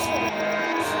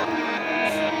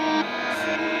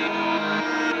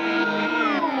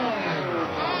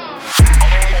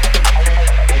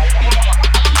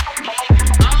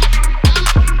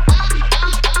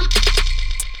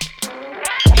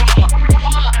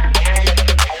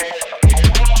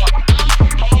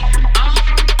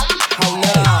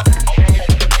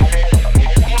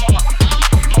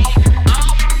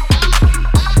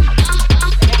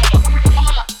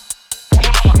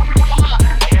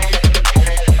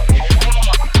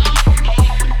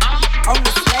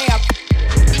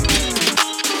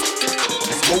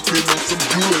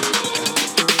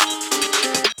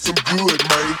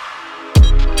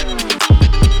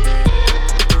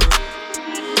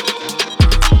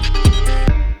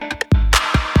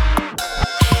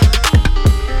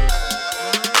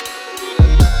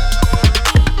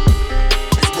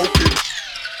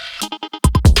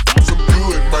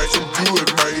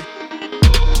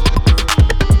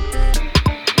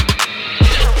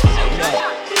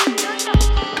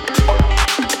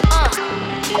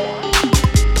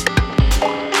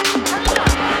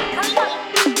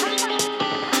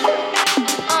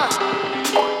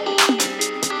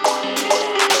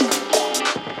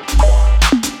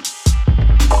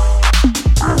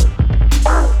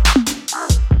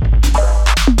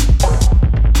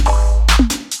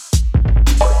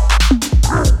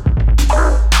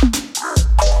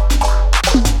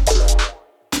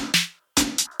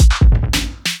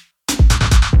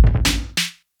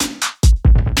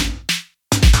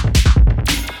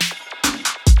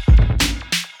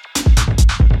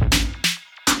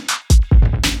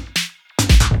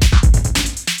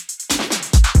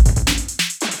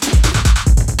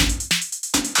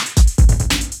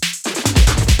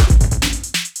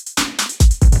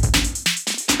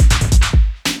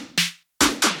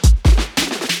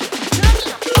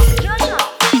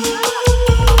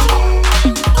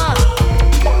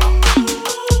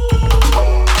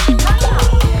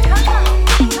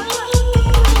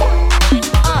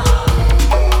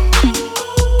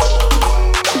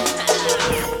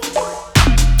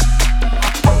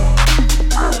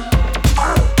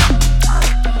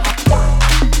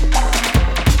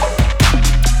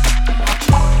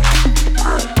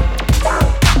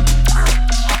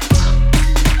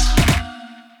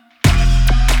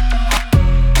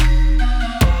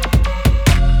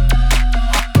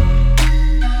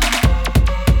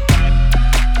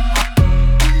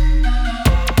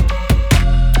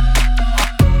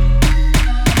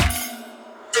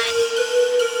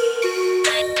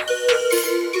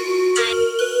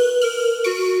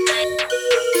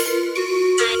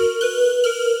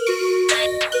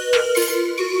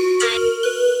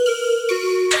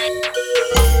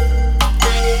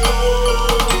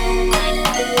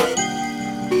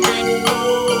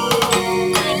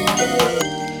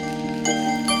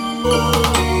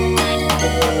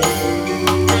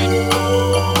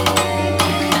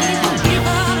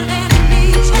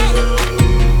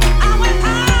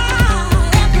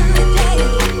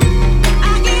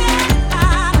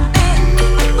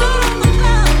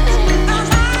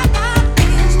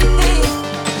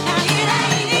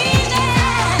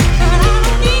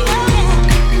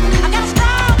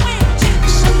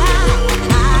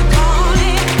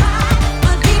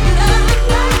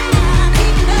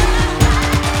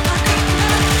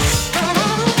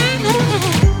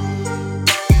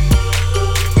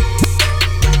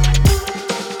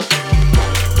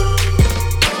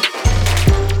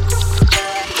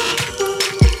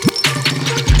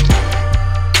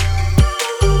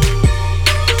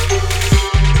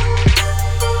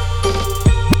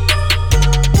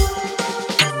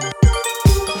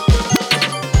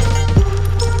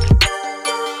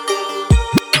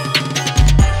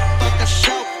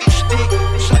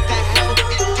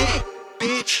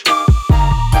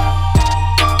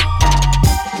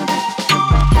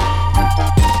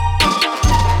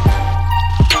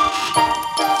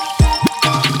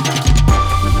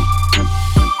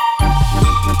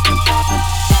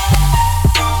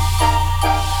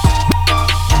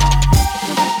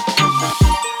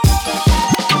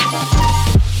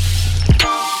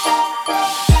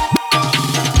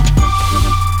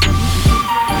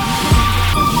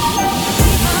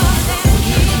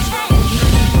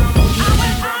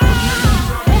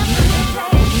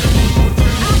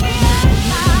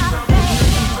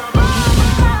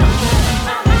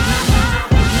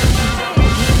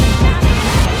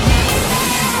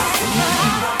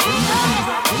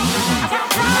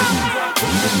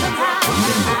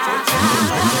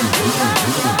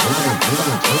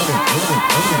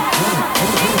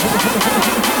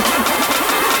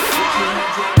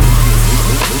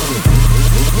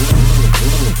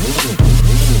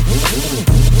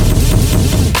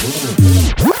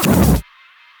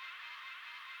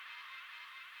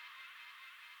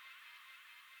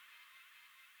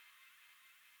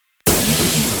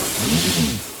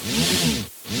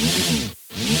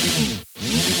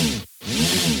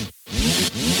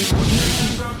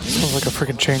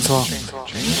 freaking chainsaw.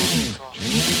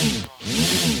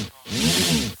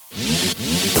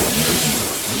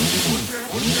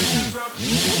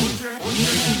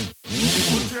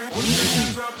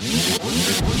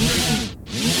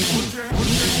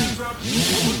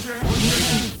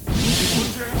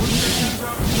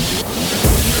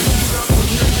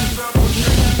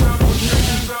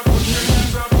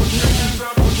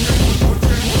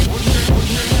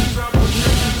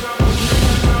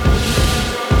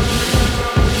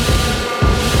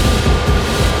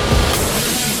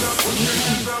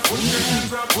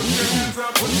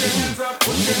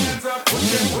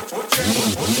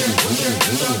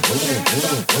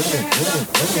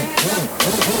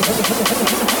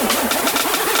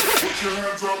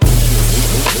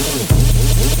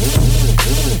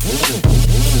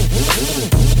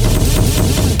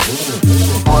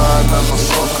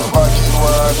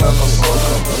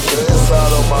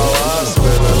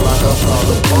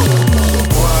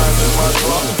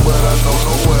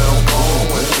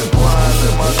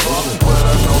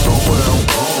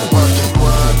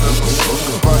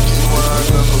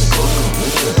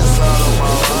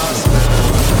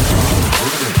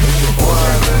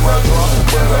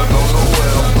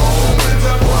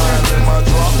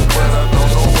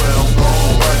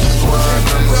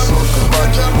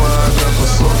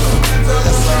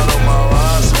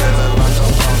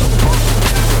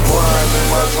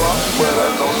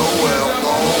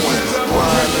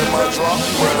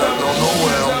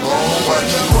 Why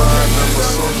keep riding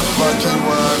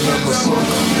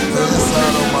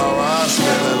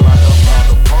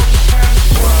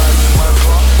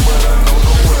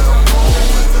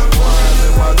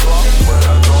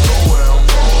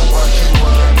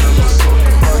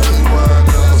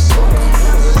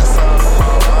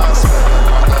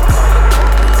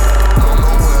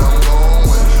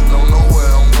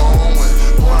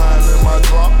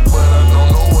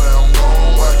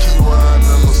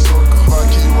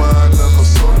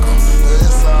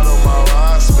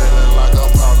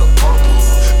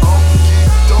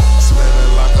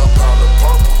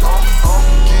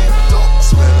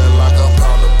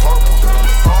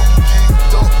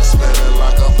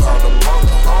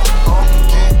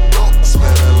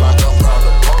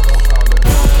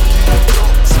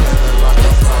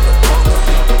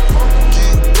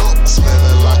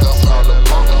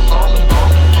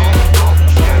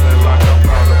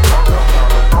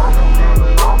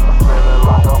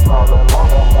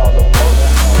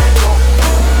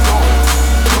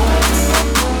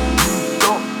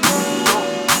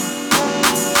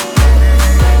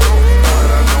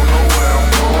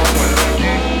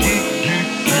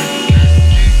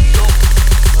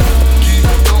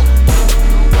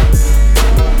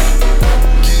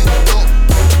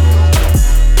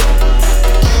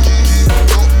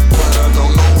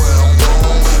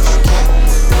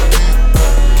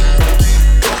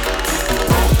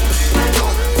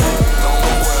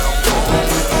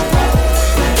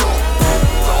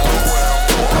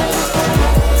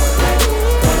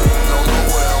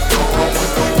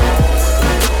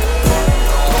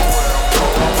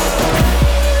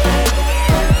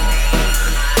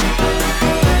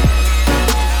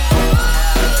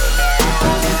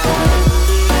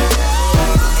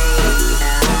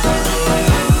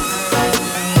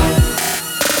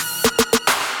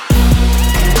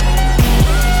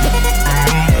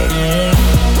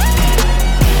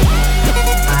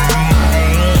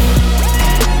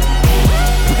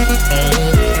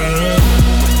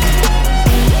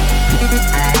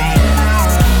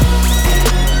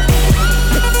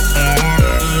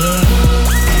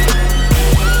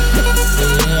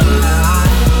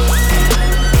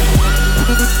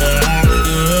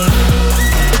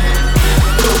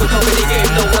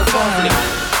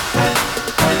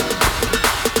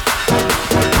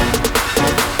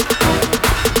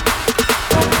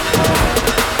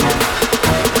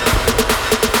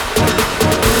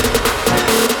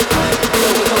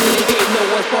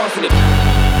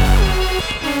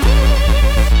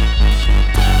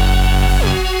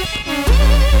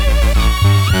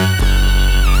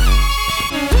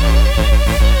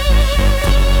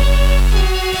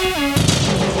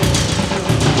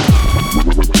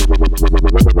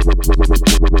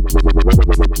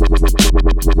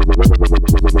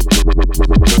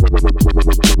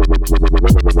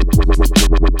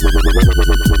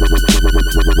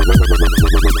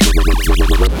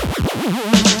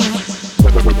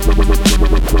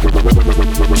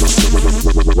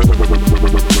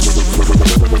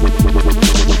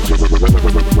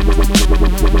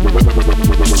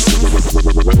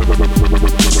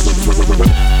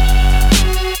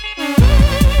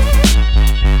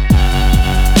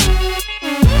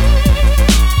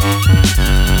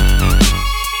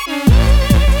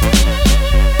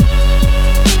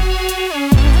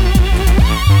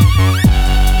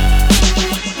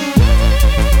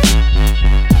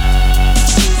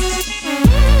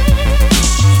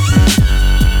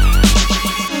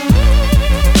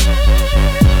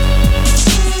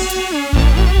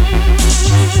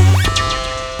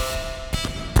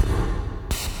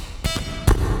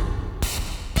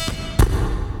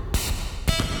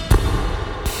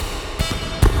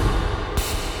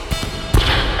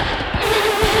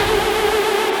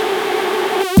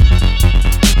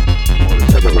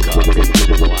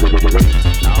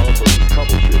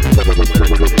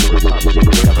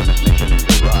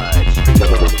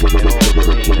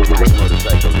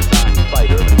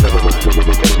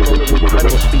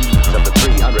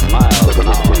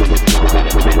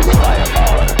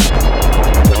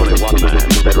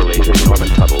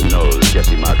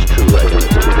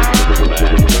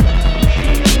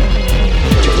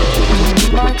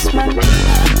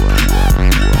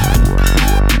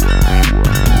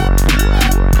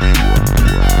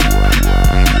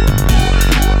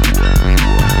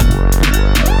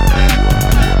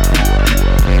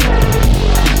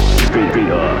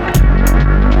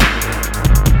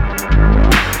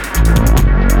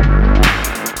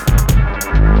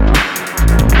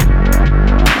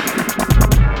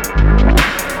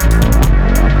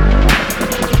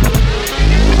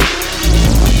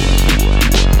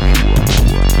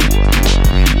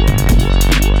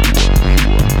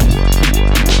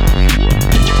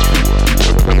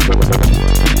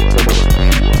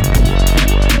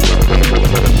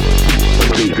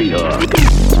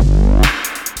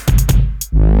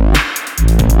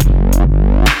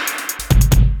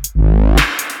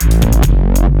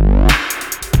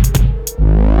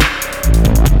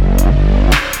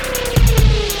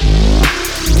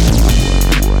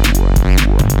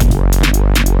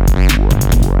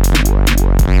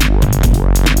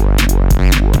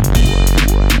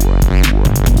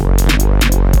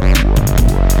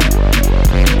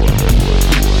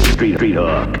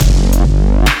talk.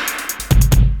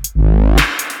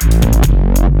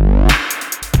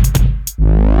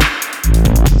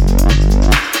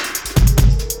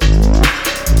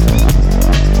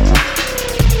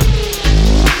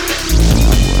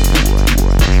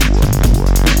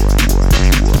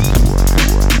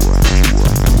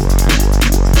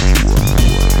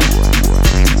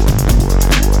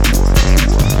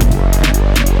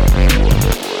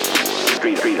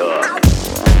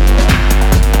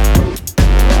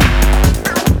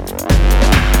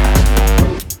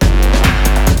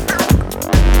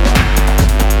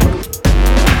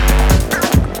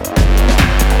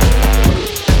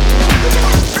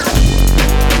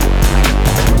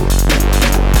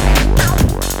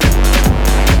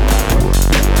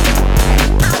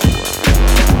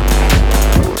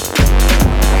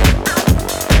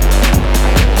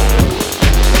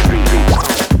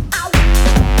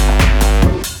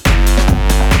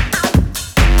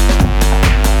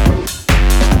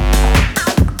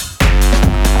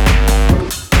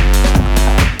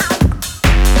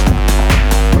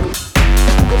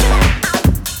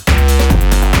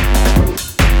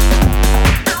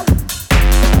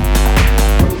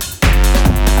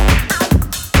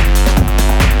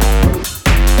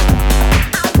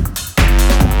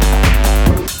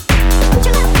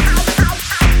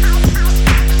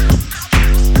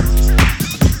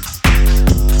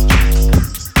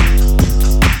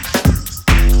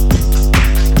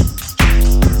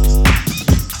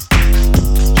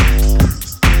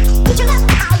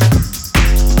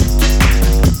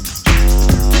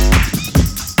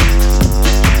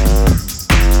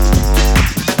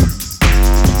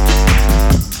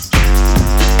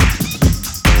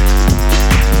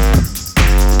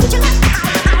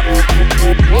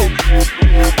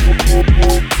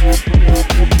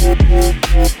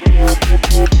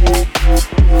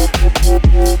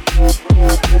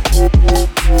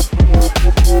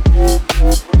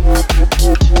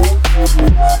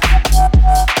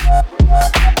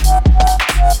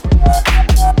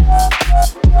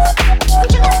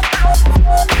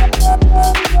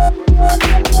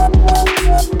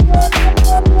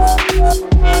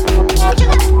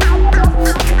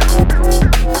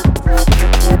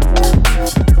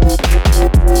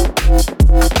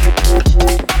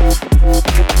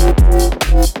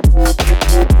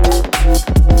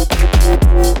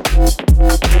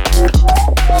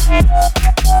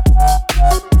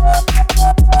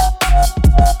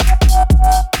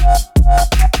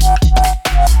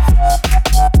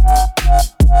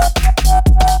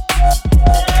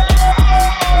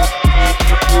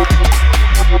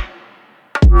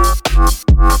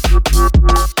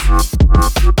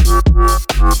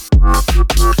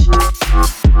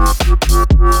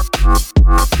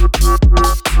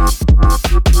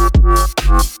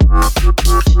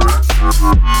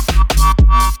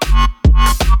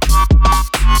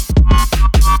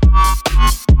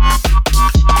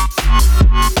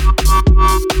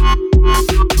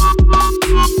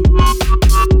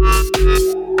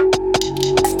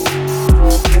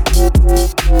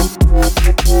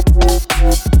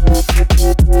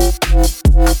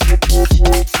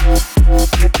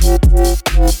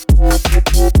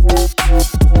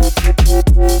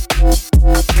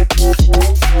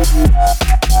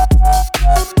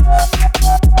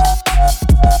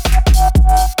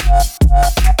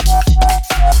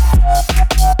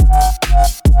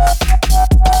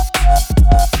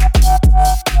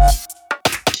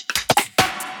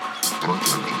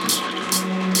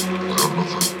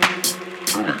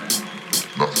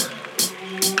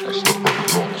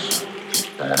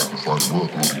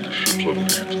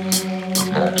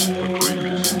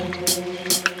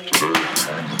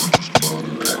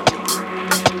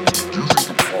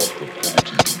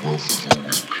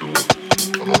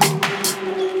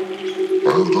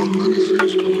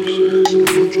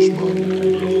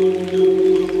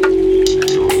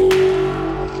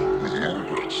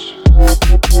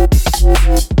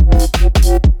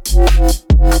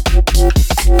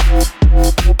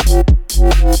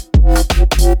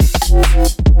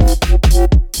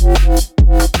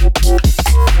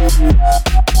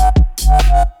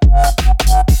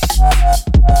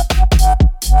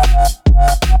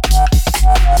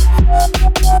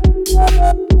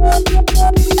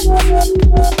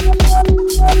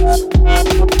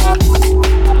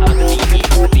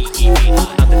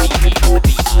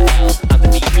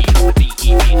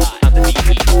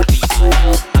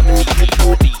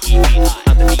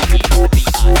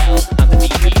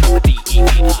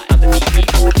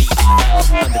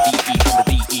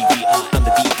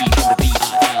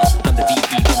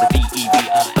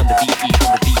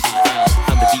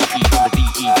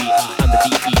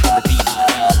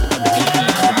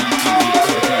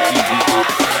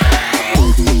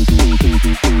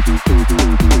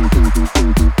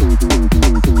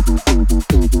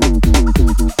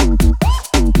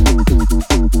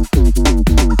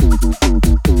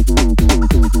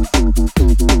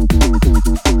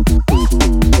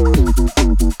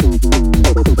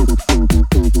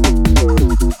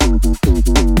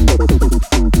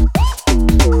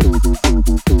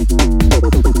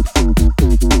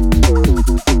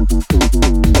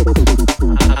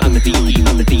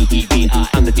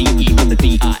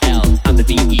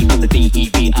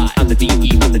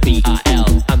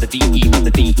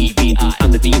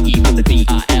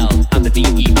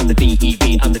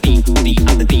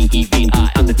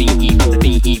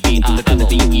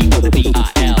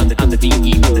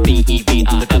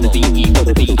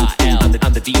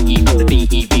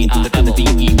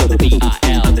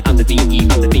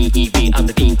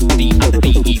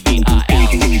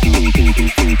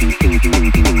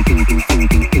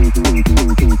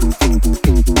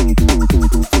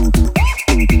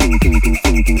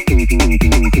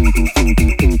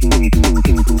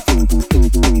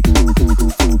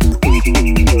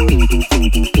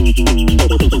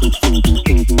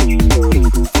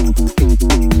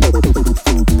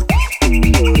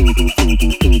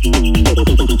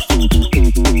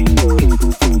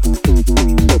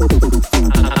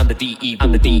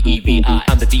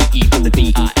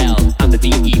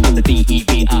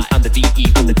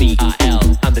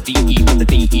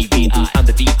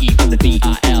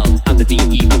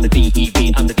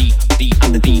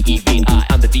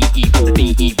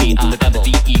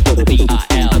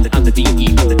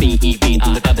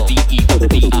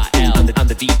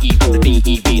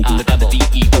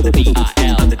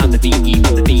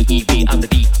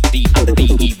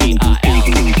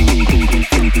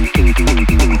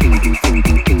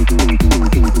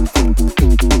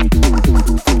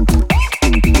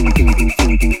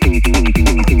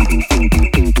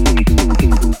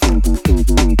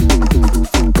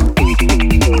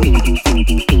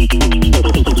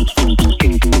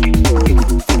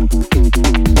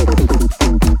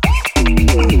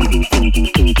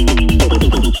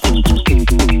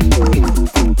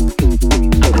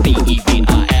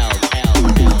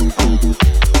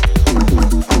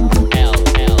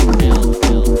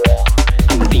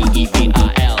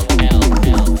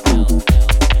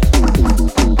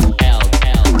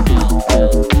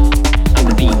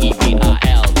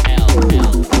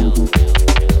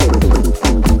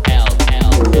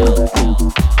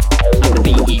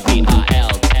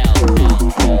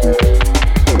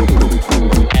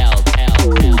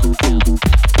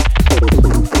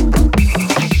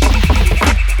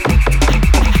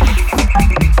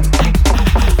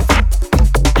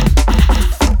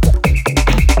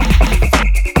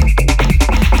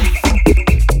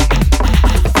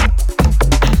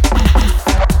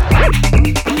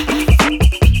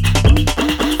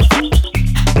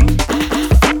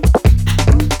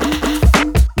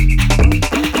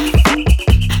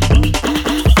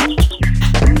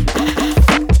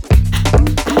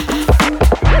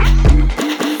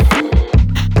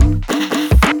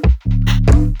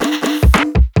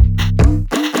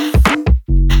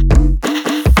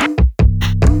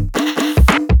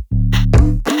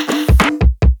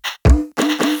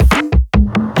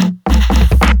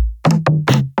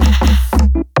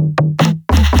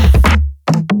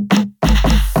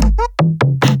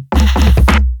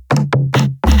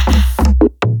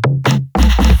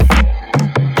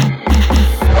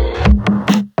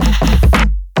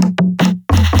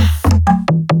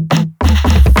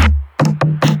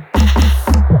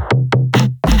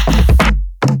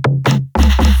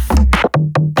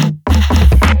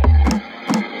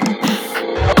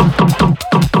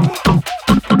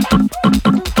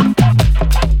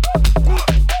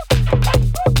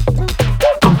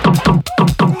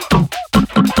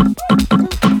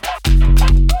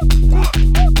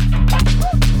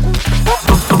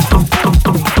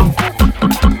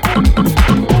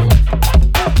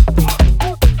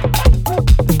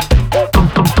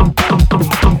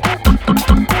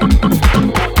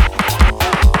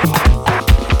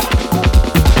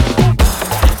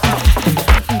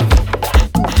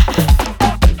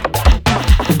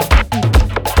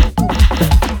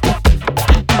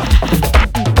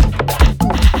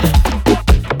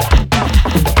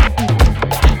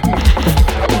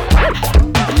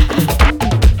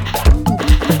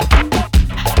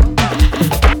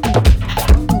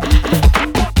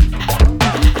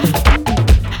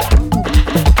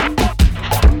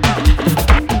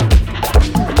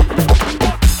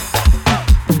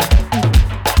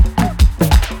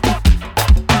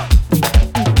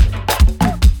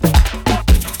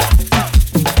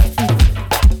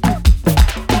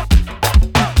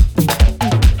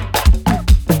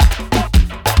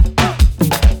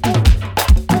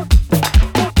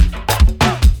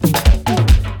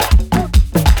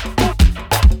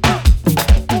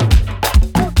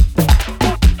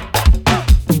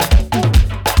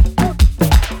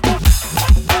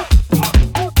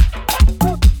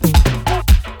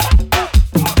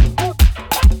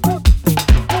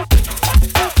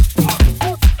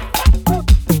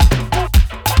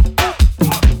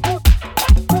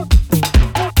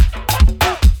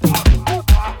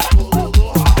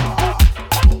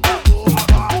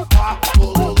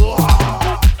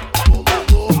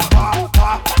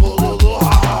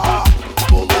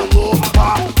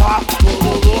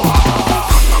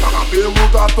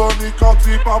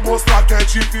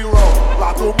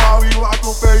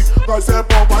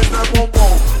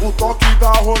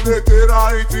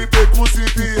 noiteira entre becos e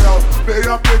fiel.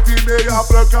 Meia preta e meia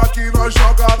branca que nós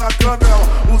joga na canela.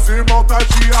 Os irmãos tá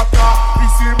de AK em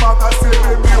cima da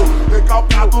CB1000.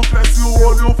 Recalcado cresce o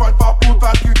olho, vai pra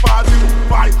puta que pariu.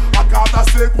 Vai, a cada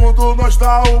segundo nós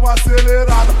dá uma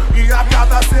acelerada. E a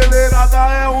cada acelerada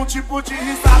é um tipo de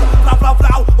risada. Vrau, vrau,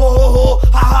 vrau, oh, oh,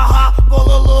 oh, ha, ha, ha,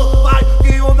 bololô. Vai,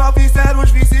 que o 90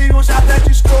 os vizinhos já até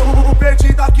discorro. O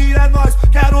perdido aqui é nós,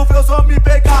 quero ver os homens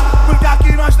pegar. Porque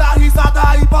aqui nós dá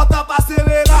risada e bota pra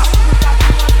acelerar. Porque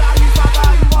aqui nós dá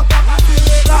risada e bota pra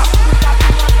acelerar. Porque aqui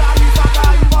nós dá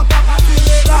risada e bota pra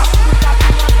acelerar. Porque aqui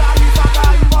nós dá risada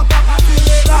e bota pra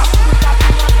acelerar. Porque aqui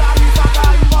nós dá risada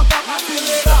e bota pra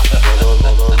acelerar.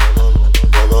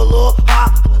 Bololô,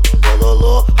 ha,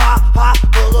 bololô, ha, ha,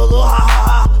 bololô, ha,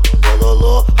 ha,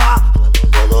 bololô, ha,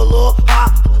 bololô,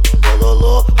 ha,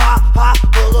 bololô, ha, ha,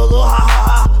 bololô, ha,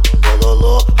 ha,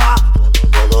 bololô, ha,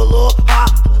 bololô, ha,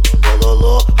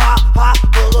 bololô, ha, ha,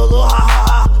 bololô, ha,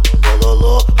 ha,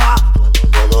 bololô, ha,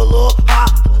 bololô, ha,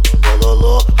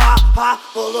 bololô, ha, ha,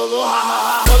 bololô, ha,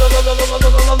 ha.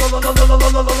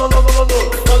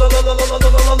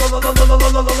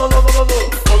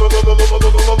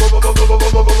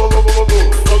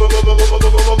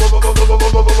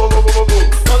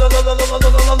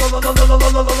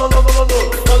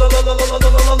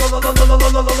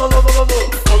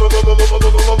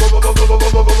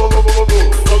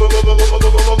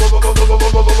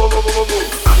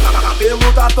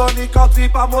 Cabelo da Tony Country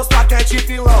pra mostrar que é de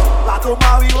vilão. Lado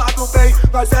mal e lado bem,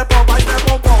 nós é bom, mas não é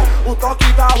bombom. O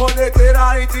toque da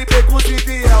roneteira entre becos e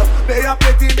fiel. Meia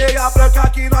preta e meia branca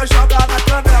que nós joga na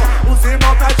canela. Os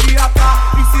irmãos tá de AK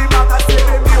em cima da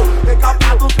CB1000.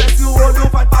 Recapado cresce o olho,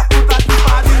 vai pra puta que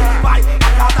pariu. Vai,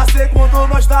 a cada segundo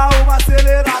nós dá uma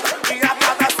acelerada. E a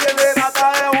cada acelerada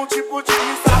é um tipo de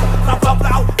risada. Vrau, vrau,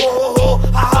 vrau, oh, oh,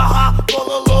 oh, ha, ha, ha,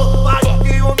 bololô. Vai,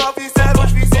 que o 90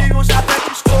 os vizinhos já até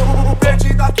discorro. O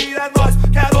perdido aqui é nós,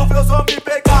 quero ver os homens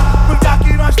pegar. Porque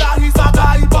aqui nós dá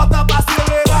risada e bota pra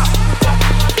acelerar. Porque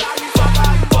aqui nós dá risada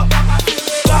e bota pra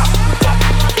acelerar. Porque aqui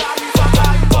nós dá risada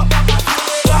e bota pra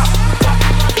acelerar. Porque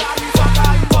aqui nós dá risada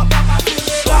e bota pra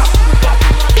acelerar. Porque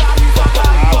aqui nós dá risada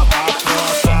e bota pra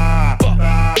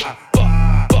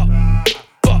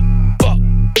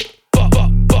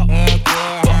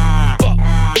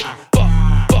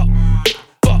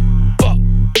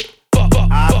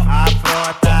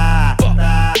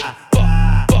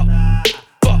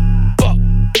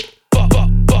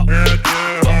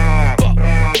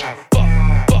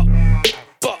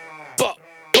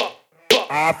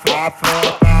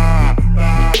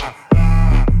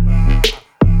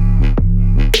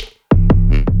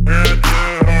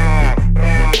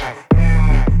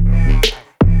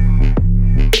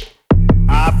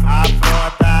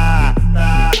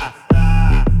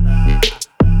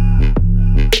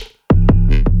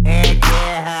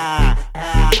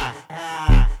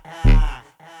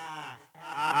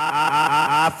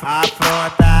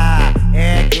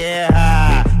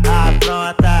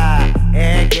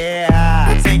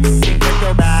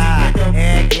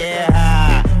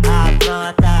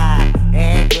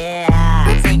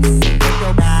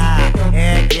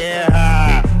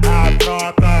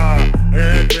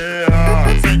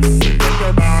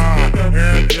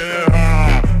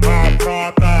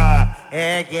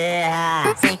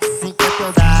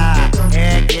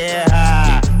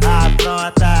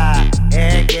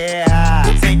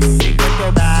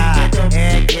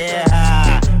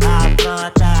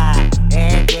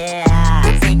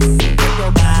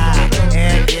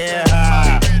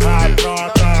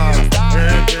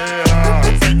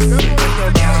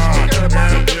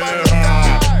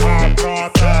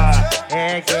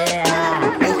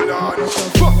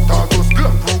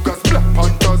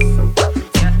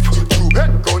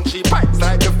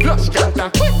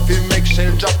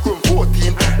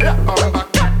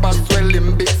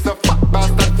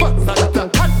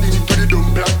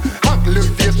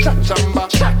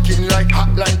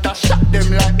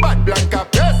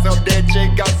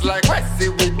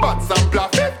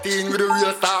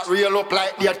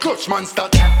Man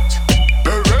start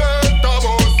Beretta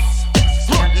boss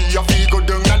Money your feet go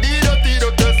down na di dirty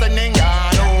sending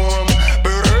on home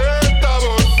Beretta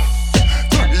boss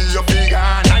Money your feet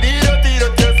gone na di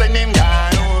dirty sending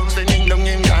on home Sending down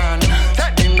him gone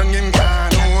Sending down him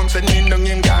gone home Sending down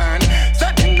him gone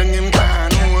Sending down him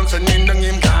gone home Sending down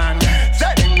him gone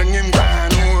Sending down him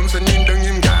gone home Sending down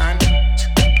him gone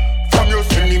From you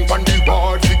send him from the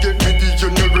ward to get me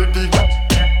the ready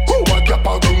Who a drop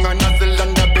out down and hustle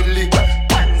on the belly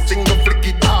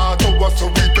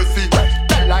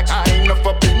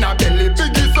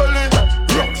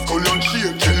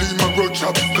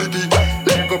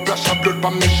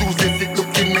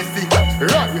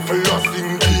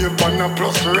no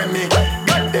plus Remy.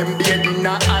 Got them beard in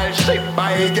a all ship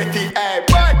by get it a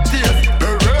bad taste.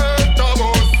 Beretta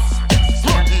boss.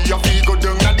 Ruggy your feet go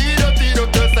down a dirty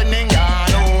sending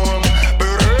gone home.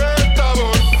 Beretta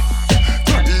boss.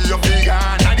 Ruggy your feet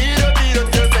gone a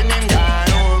dirty sending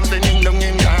gone home. Sending down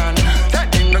him gone.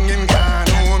 Sending down him gone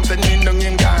home. Sending down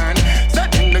him gone.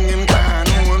 Sending down him gone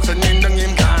home. Sending down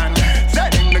him gone.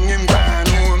 Sending down him gone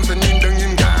home. Sending down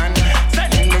him gone.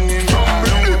 Sending down him gone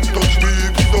home. Touch me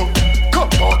hips up.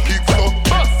 Cup or kicks up.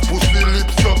 Bust pussy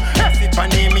lips up. Yes, it pan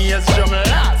me as drum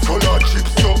last. Color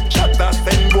chips up. Shut that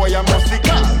send boy a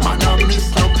musical. Man a miss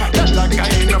up. That like I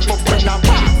ain't up when I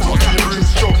pass. Fucking ring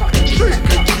struck.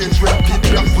 Shake and change rapid.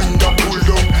 Black window pull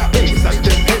down. Bass like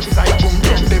them head side boom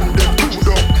down. Them two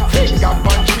down. Finger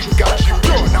punch chick got you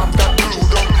run after two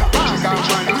down. Maga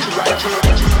man we rifle.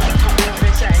 Bitches fuck cut me what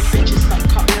they say. Bitches fuck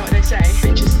cut me what they say.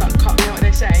 Bitches fuck cut me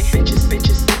what they say. Bitches fuck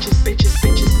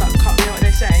cut me what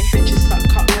they say. Bitches fuck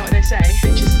cut me what they say.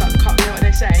 Bitches fuck cut me what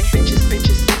they say.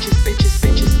 Bitches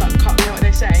fuck cut me what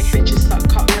they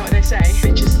say.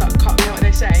 Bitches fuck cut me what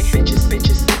they say.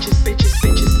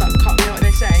 Bitches fuck cut me what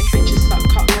they say. Bitches fuck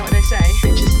cut me what they say.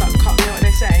 Bitches fuck cut me what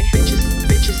they say. Bitches.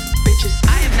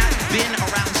 I have not been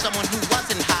around someone who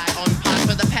wasn't high on pot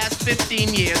for the past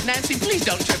 15 years. Nancy, please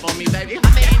don't trip on me, baby. I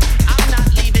mean, I'm not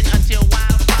leaving until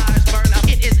wildfires burn up.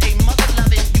 It is a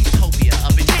mother-loving utopia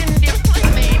of intended.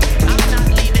 I mean, I'm not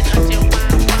leaving until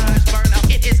wildfires burn up.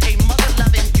 It is a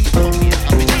mother-loving utopia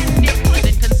of intended.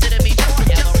 Then consider me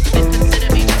joyous. Then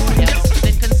consider me joyous.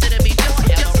 Then consider me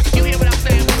joyous. You hear what I'm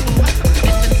saying?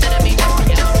 Then consider me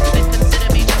joyous. Then consider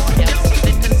me joyous.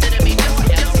 Then consider me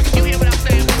joyous. You hear what I'm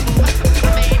saying?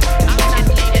 I mean, I'm not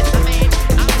leading. I mean,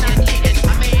 I'm not leading.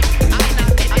 I mean, I'm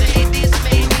not leading. These I'm not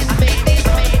leading. I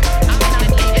mean, I'm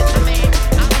not leading. I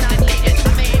mean, I'm not leading.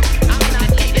 I mean, I'm not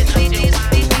leading.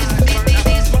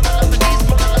 These mother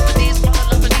lover, these mother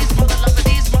lover, these mother lover,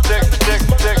 these mother lover, these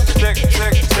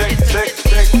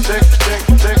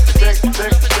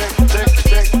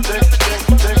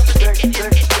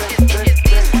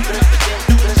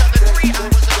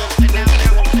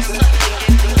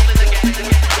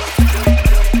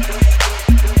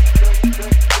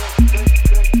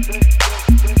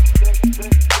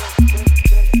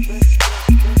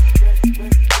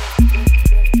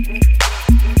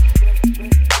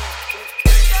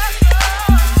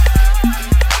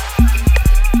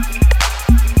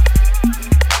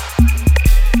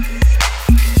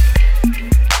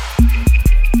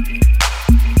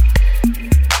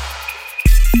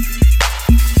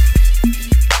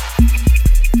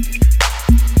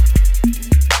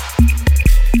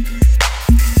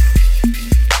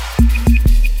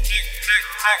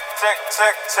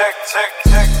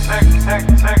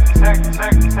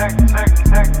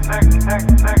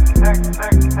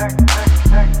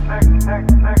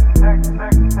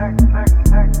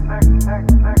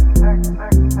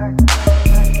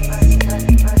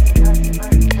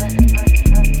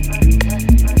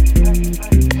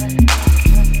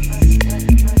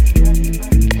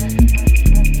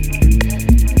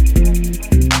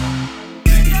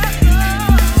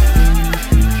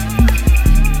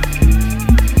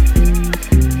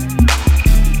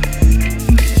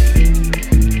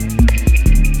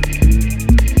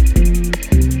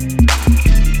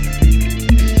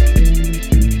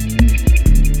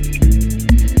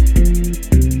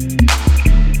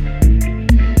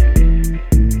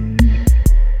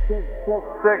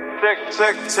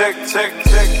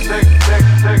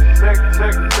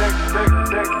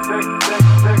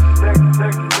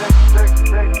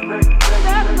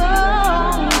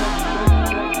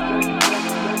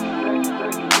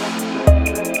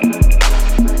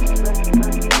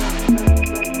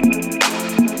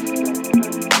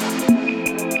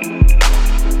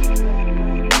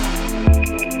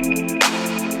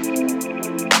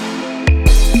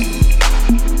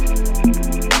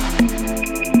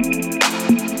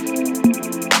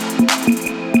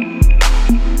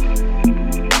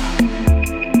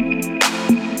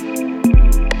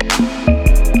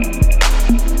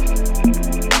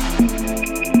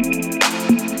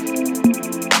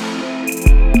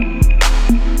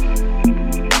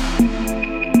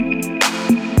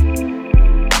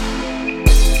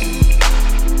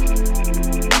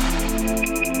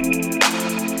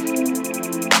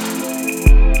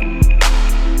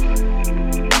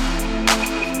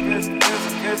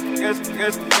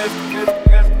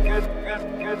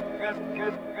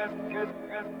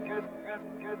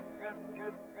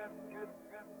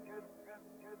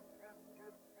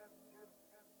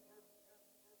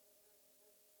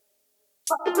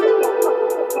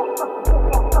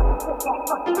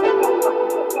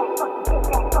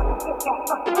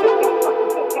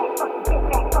mother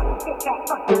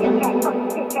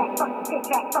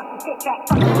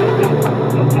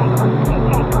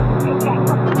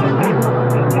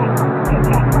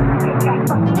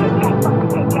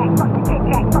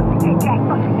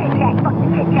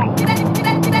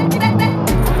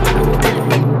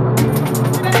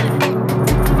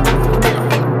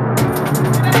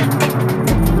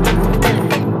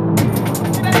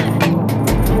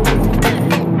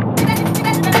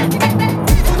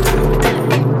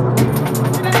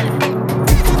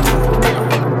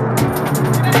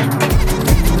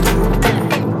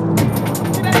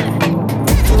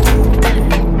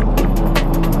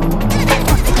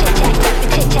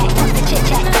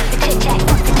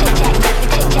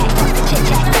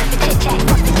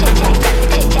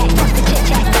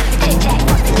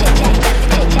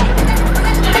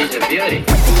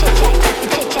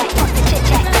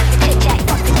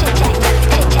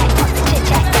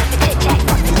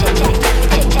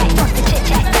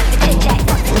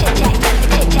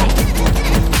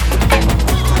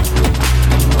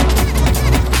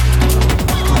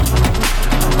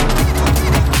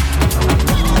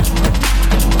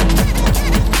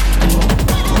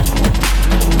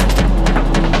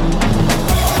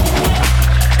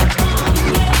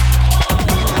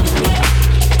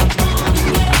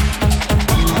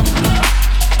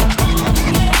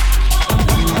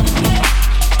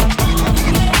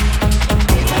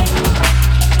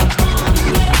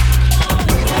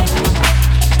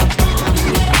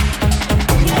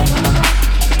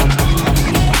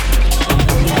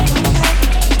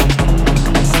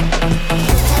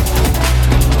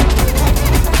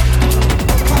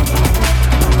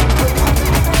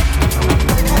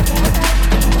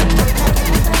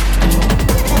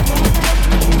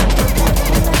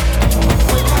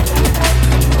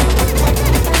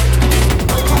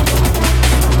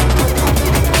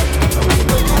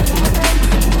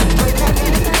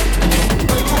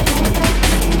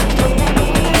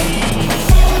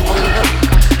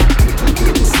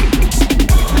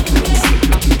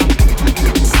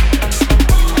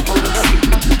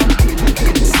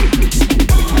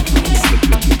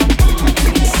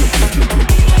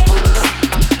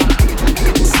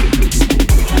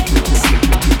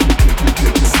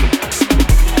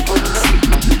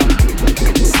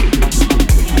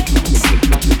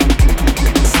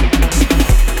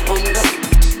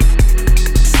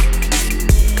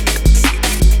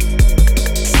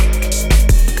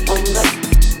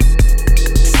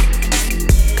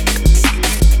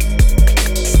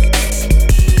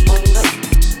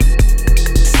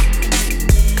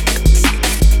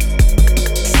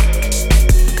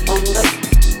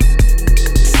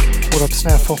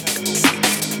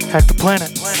Hack the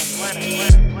planet.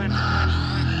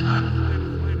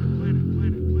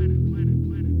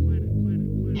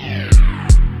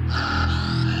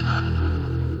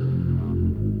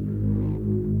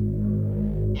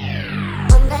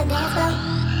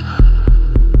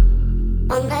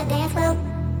 On the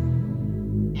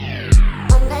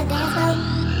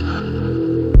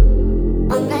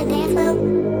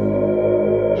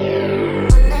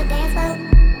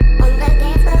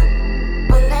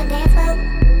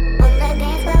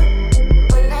dance floor.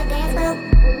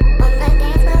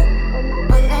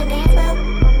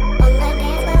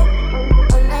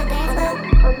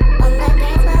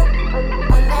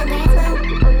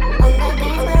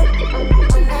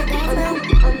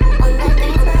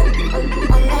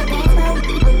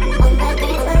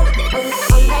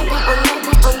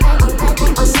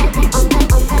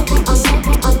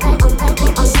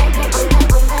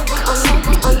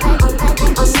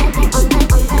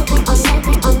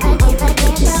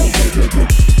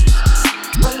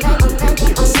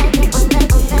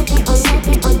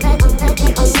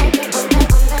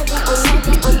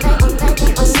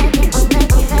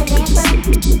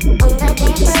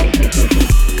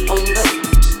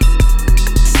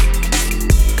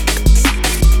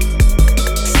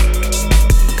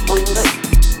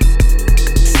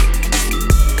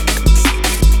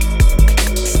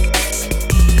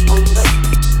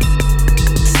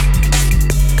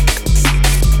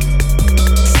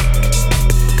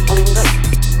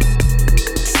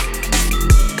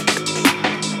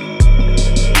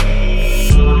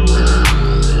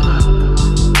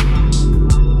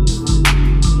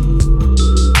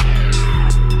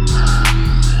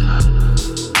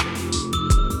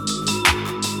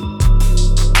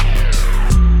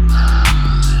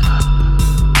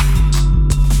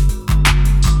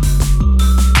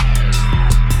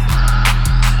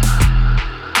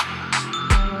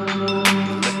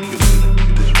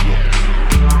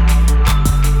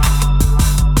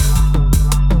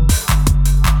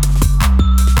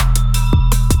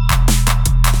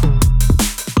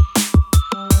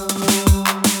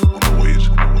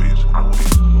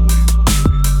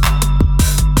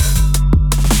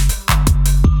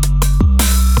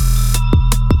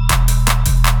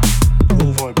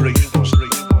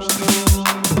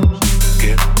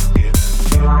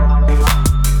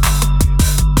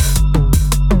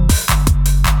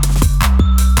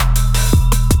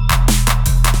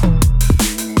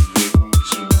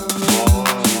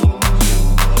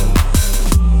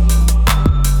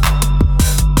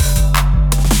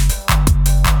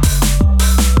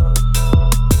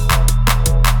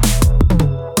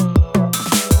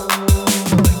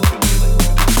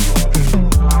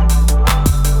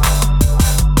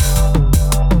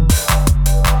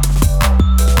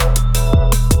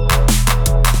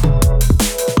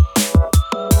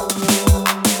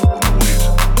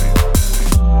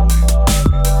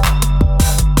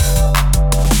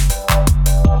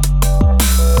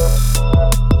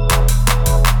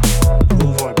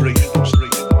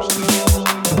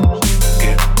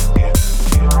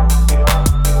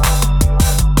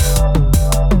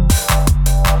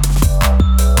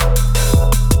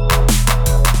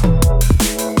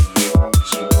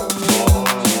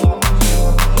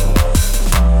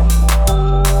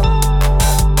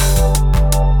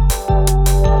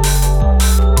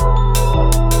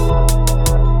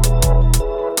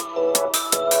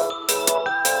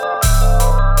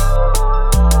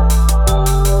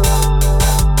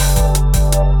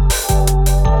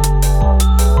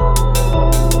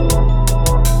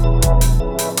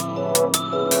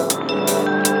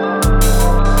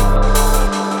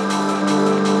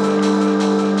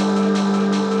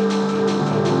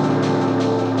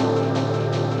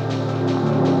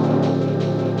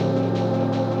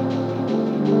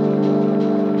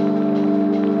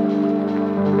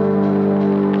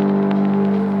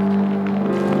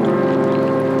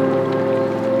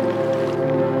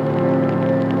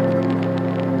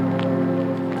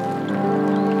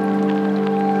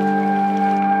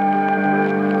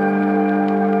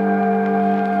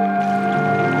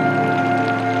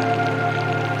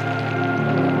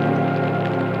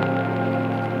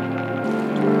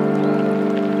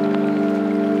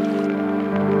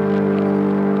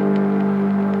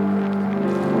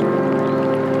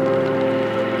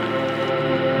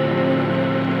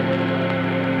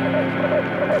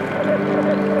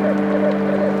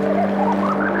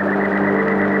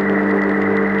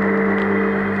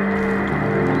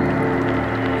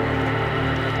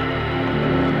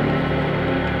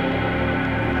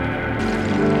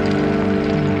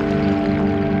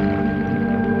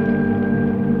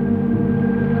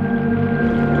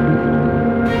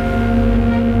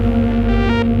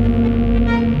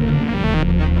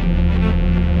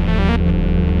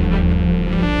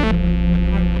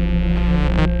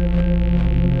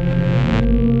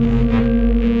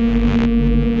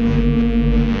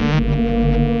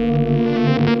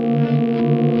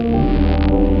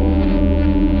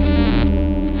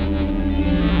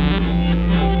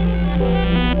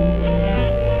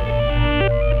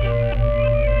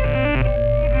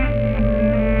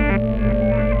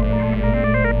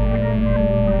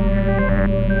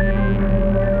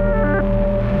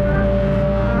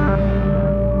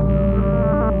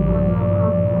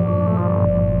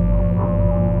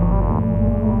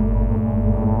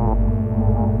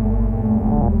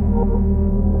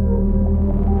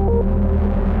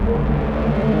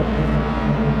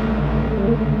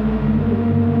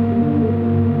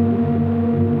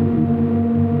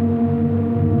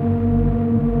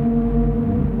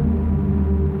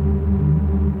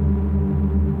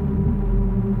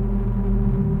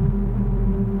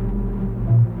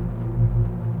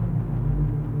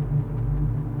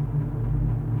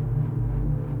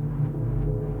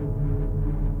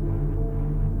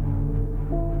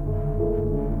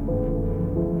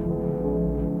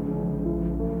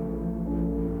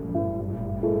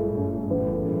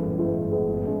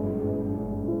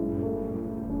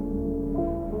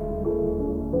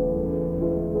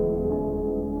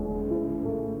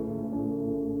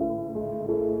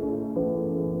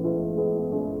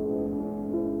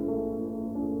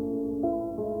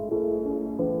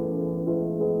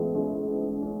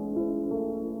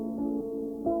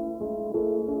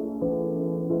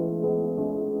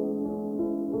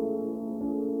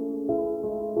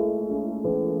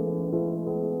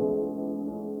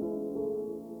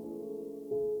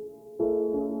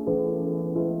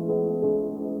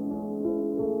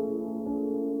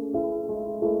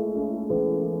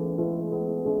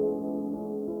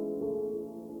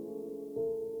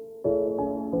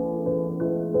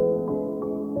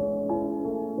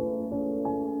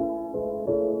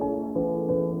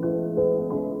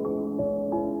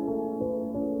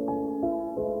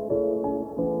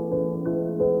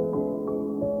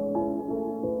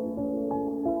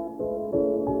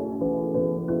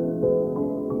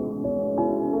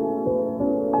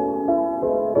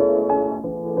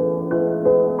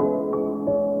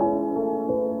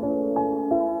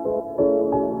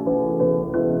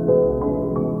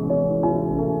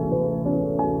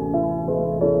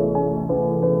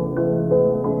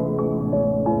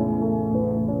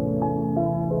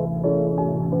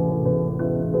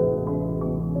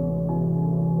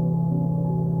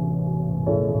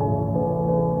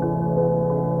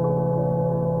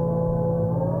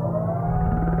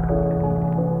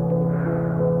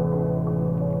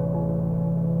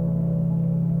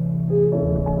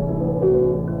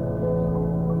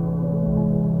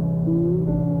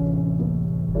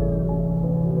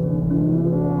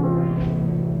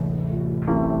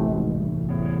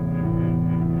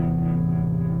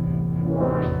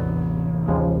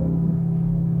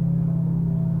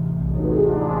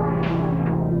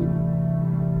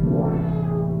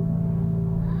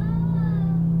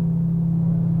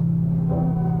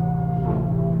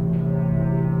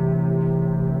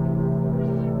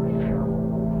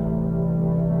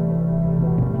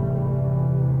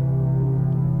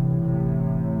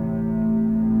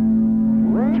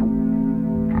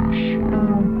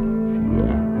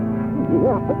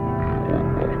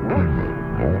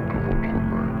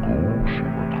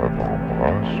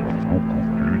 traces beaucoup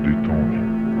plus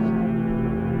détendues.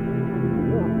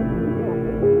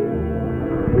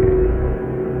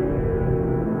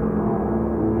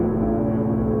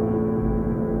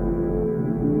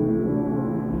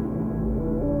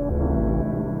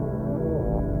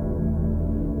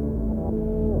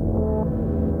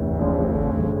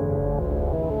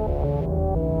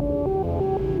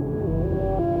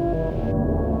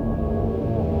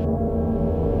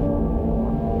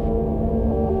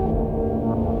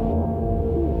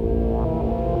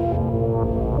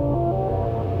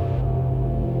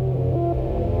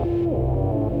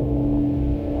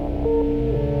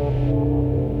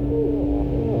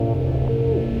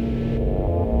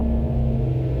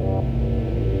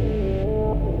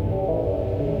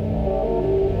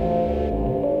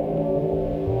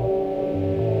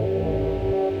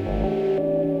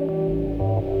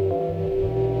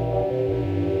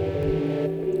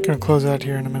 Gonna close out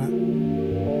here in a minute.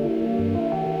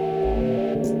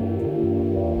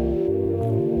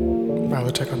 Milo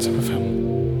Tech on some of him.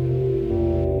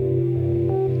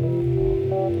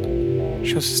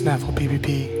 Shows a snaffle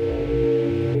BBP.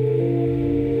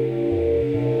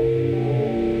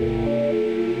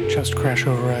 Just crash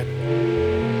override.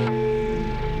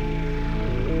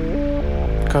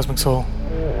 Cosmic Soul.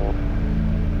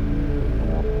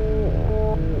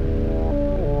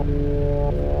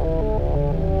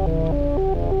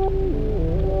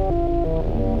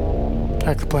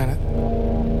 Hack the planet.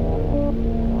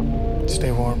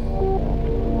 Stay warm.